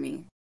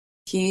Academy.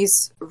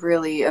 He's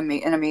really an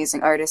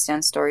amazing artist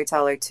and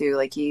storyteller too.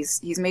 Like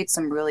he's made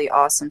some really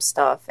awesome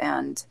stuff,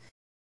 and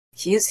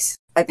he's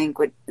I think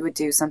would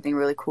do something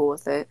really cool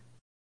with it.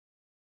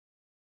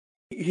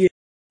 He had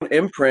an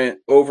imprint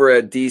over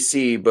at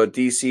DC, but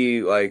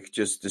DC like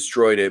just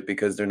destroyed it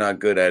because they're not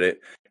good at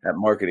it at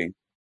marketing.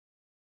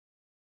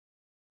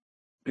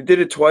 They did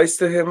it twice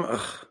to him.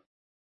 Ugh.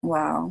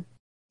 Wow.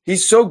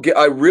 He's so good.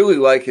 I really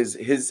like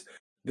his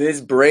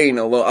brain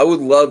alone. I would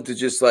love to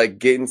just like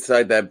get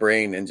inside that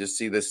brain and just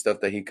see the stuff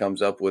that he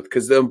comes up with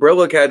because the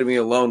Umbrella Academy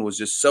alone was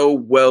just so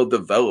well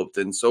developed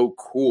and so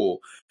cool.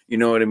 You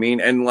know what I mean?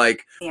 And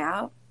like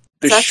Yeah.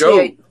 the It's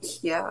actually show.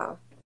 yeah,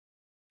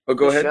 Oh,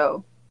 go the ahead.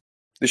 show.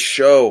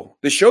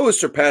 The show has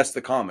surpassed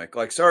the comic.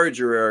 Like, sorry,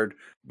 Gerard,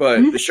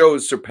 but the show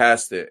has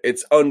surpassed it.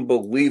 It's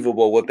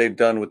unbelievable what they've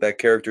done with that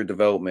character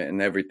development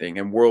and everything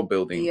and world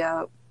building.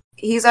 Yeah.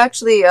 He's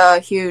actually a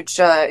huge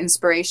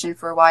inspiration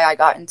for why I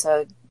got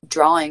into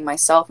drawing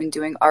myself and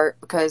doing art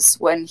because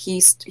when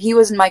he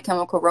was in My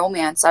Chemical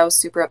Romance, I was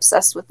super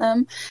obsessed with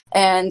him.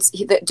 And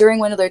during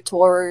one of their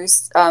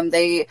tours,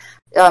 they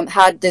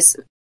had this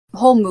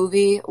whole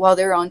movie while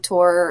they were on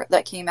tour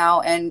that came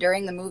out. And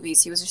during the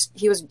movies, he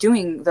was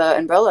doing the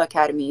Umbrella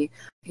Academy.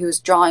 He was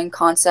drawing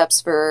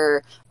concepts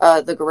for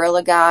the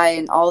Gorilla Guy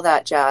and all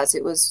that jazz.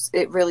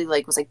 It really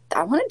like was like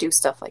I want to do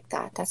stuff like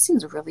that. That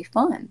seems really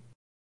fun.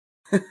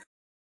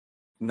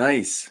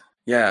 Nice,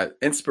 yeah,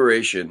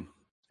 inspiration.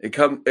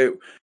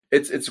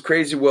 It's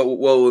crazy what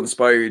will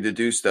inspire you to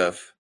do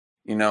stuff.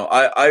 You know,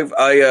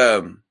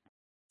 I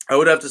I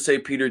would have to say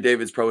Peter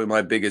David's probably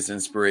my biggest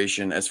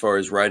inspiration as far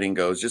as writing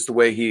goes. Just the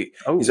way he's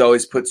Oh,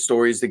 always put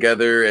stories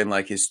together, and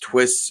like his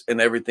twists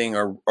and everything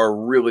are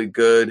really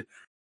good.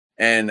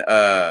 And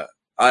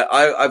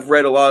I've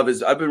read a lot of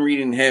his. I've been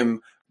reading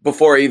him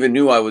before I even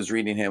knew I was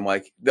reading him.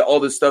 Like all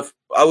this stuff,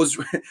 I was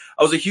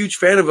I was a huge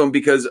fan of him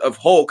because of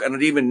Hulk, and I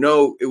didn't even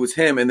know it was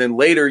him. And then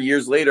later,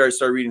 years later, I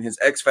started reading his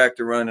X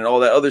Factor run and all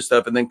that other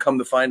stuff. And then come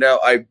to find out,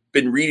 I've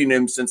been reading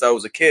him since I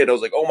was a kid. I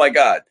was like, oh my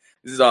god,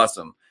 this is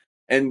awesome.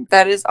 And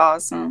That is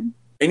awesome.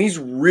 he's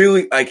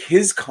really like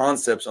his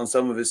concepts on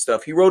some of his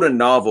stuff. He wrote a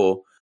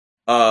novel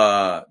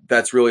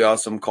that's really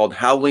awesome called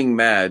Howling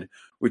Mad,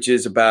 which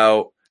is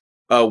about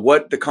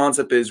what the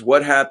concept is,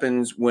 what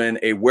happens when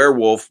a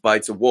werewolf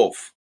bites a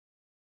wolf.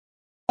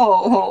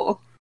 Oh,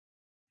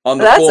 On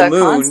the that's full a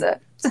moon,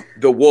 concept.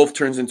 the wolf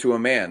turns into a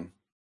man.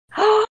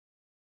 Oh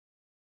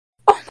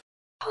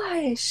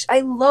gosh,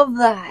 I love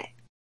that.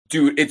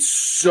 Dude, it's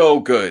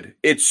so good.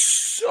 It's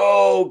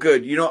so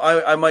good. You know,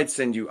 I might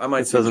send you. I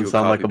might It send you doesn't a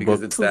sound like copy a because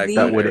book it's that Please.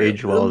 that good. would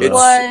age well. It's- Though.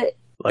 What?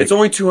 Like, It's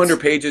only 200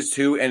 pages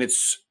too, and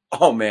it's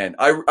man.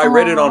 I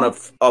read it on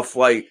a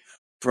flight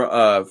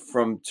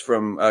from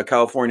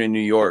California to New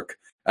York.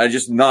 I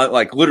just not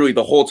like literally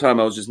the whole time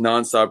I was just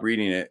nonstop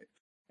reading it.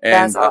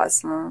 And That's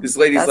awesome. this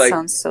lady's that like,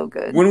 sounds so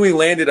good. when we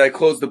landed, I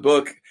closed the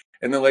book,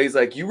 and the lady's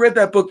like, "You read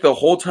that book the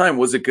whole time?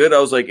 Was it good?" I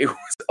was like, "It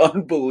was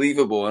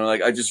unbelievable." And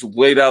like I just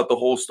laid out the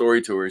whole story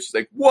to her. She's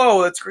like,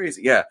 "Whoa, that's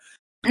crazy." Yeah,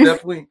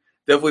 definitely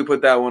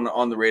put that one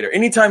on the radar.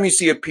 Anytime you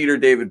see a Peter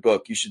David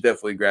book, you should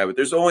definitely grab it.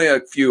 There's only a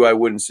few I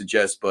wouldn't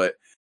suggest, but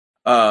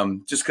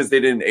just because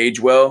they didn't age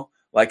well,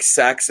 like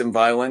Sax and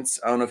Violence.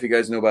 I don't know if you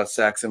guys know about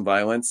Sax and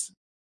Violence.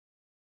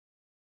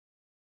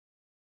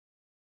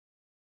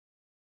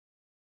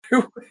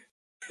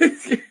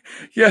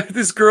 Yeah,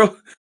 this girl.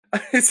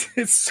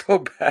 It's so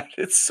bad.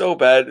 It's so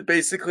bad.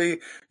 Basically,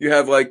 you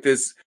have like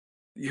this.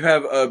 You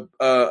have a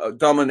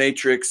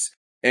dominatrix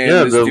and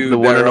Yeah, this the dude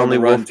one that and are on only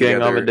the run Wolfgang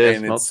together, Amadeus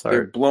and Mozart.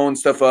 they're blowing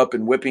stuff up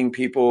and whipping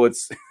people.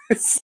 It's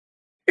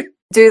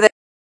Do they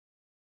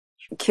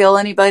kill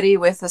anybody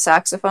with a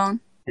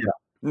saxophone?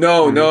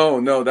 no,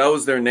 Mhm. no. That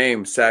was their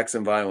name, Sax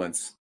and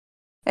Violence.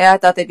 Yeah, I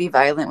thought they'd be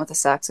violent with a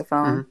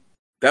saxophone.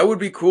 That would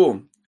be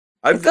cool.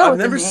 I've Go with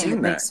the never name, seen it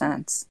that. makes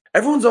sense.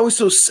 Everyone's always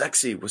so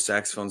sexy with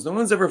saxophones. No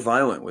one's ever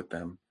violent with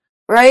them,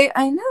 Right?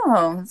 I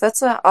know.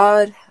 That's an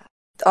odd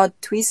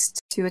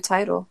twist to a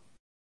title.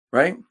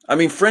 right? I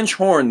mean, French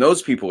horn.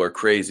 Those people are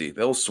crazy.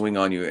 They'll swing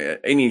on you at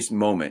any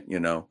moment. You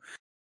know.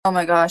 Oh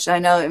my gosh, I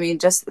know. I mean,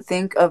 just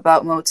think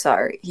about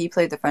Mozart. He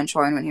played the French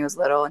horn when he was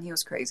little, and he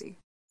was crazy.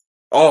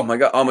 Oh my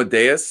God,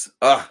 Amadeus.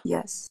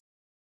 Yes.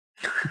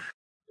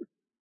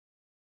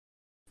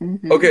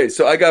 Mhm. Okay,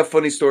 so I got a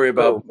funny story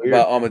Oh, weird.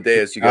 about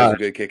Amadeus. You guys God. will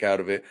get a kick out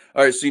of it.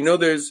 All right, so you know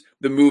there's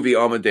the movie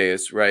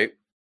Amadeus, right?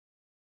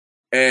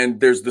 And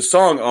there's the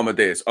song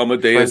Amadeus,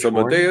 Amadeus, French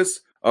horn? Amadeus,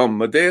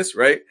 Amadeus,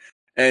 right?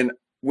 And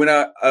when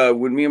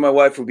me and my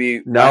wife would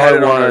be, Now I had I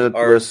it want on to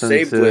our listen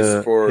saved to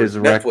list for his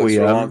Netflix for a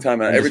Requiem long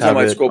time, and and every just time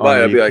have I'd it scroll on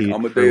by, I'd be like repeat for,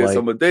 Amadeus, like,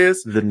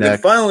 Amadeus. the And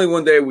next finally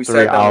one day we 3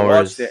 sat down and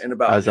hours watched it, and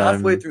about as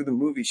halfway I'm through the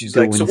movie, she's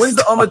like, "So doing when's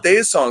the stuff."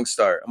 Amadeus song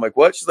start?" I'm like,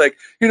 "What?" She's like,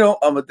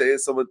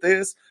 Amadeus,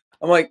 Amadeus.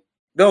 I'm like,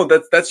 "No,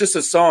 that's just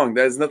a song.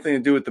 That has nothing to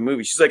do with the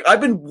movie." She's like,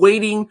 "I've been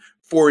waiting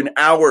for an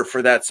hour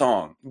for that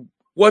song.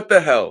 What the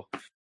hell?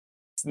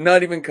 It's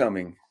not even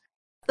coming."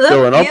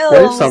 Dylan, I'll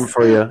play some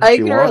for you I if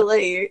you can want.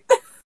 relate.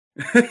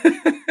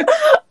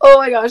 Oh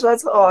my gosh,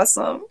 that's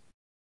awesome.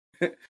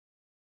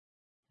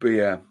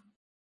 But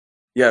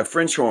yeah,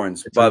 French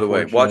horns. It's By the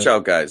way, watch unfortunate.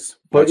 out, guys.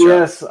 But Watch out.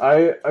 yes,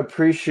 I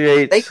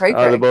appreciate They cray the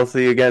cray. both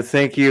of you again.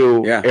 Thank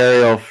you, Yeah.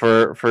 Ariel,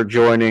 for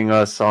joining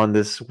us on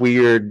this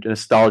weird,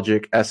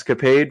 nostalgic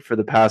escapade for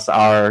the past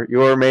hour.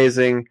 You're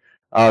amazing.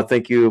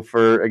 Thank you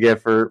for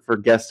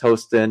guest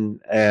hosting,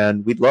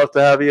 and we'd love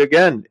to have you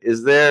again.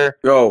 Is there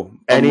Yo,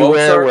 a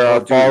anywhere Mozart, where our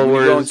dude, when you go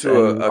followers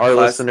into and a our class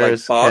like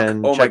listeners Bach,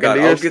 can oh my check God,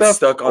 into your I'll get stuff?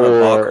 stuck on a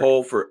Bach Or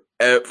hole for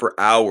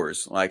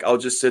hours. Like I'll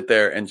just sit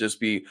there and just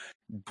be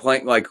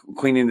playing, like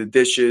cleaning the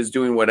dishes,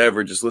 doing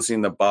whatever, just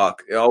listening to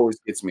Bach. It always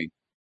gets me.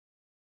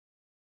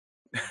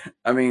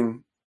 I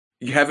mean,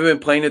 you haven't been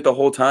playing it the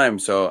whole time,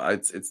 so I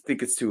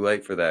think it's too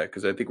late for that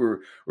because I think we're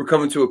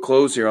coming to a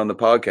close here on the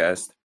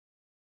podcast.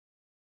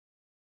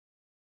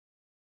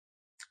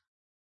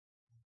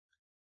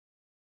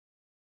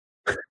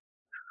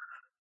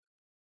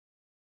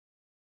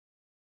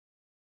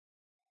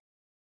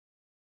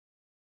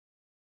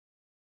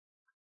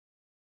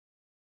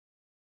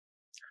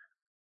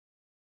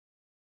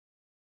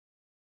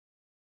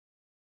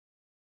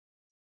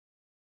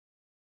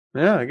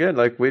 yeah, again,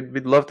 like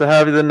we'd love to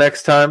have you the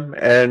next time,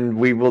 and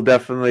we will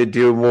definitely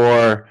do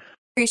more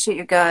Appreciate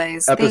you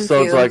guys. Thank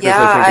episodes you. like this.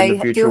 Yeah, I think in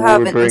the I future do we have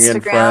would an bring in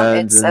Instagram.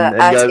 friends It's and at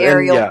guys, and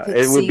Ariel yeah,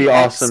 it would be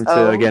awesome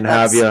to again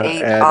have you. And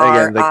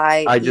again,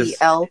 like I just,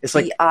 it's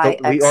like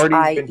we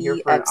already been here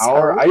for an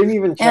hour. I didn't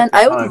even check And the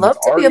I would time. love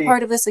It's to be a already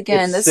part of this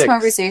again. it's This 6.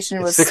 conversation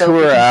It's was 6 so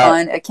where we're freaking at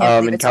fun. I can't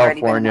believe in it's already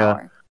been an California.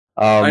 hour.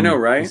 I know,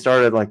 right? We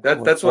started like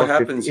that's what 4:50.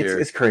 happens here.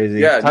 It's crazy.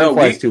 Yeah, Time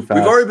flies too fast.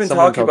 we've already been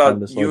Someone talking tell time to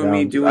about slow you and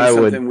me down. doing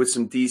something with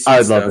some DC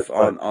I'd love stuff it,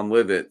 but- on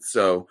Live It.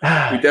 So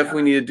we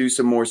definitely need to do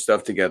some more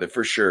stuff together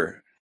for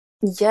sure.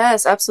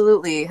 Yes,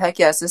 absolutely. Heck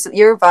yes. This is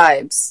your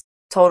vibes.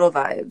 Total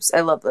vibes.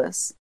 I love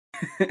this.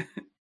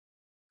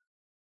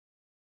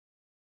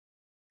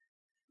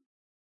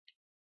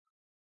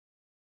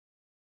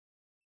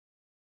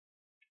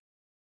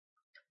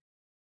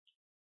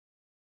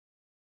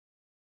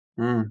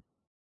 Mm.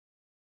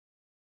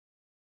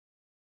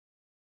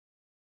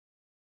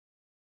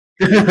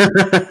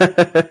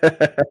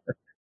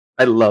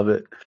 I love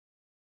it.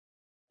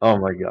 Oh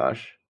my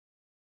gosh.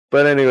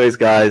 But anyways,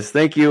 guys,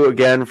 thank you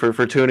again for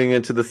tuning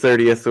into the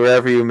 30th,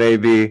 wherever you may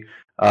be.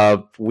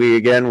 We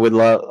again would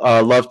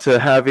love to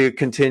have you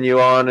continue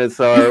on with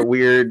our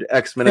weird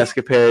X-Men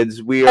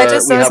escapades. We That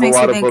just always have a makes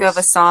lot me of think of a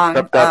books song.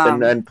 prepped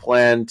up and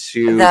planned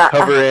to that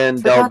cover in,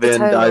 forgot delve the in,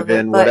 title dive of it,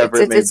 in, but whatever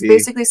it may it be.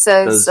 basically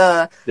says,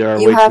 There are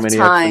you way too have many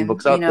X-Men time,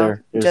 books you out know,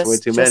 there. There's way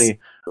too just many.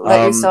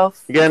 let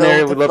yourself Again, go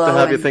Ariel, with we'd the love to flow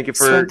have you. and Thank you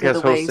for swim through the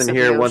guest waves hosting of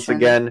here the once ocean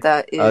again.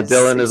 that is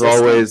Dylan, as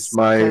always,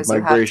 my because you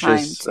have time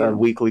gracious to.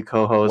 weekly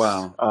co-host.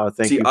 Wow.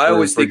 Thank See, you I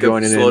always for think of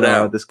joining slow in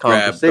down, this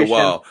grab the conversation.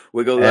 wall,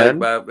 wiggle And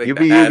like you the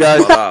be you ass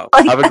guys. fall out.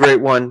 Have a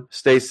great one.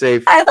 Stay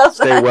safe. I love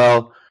Stay that.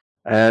 well.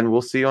 And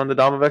we'll see you on the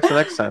Dom of X the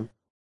next time.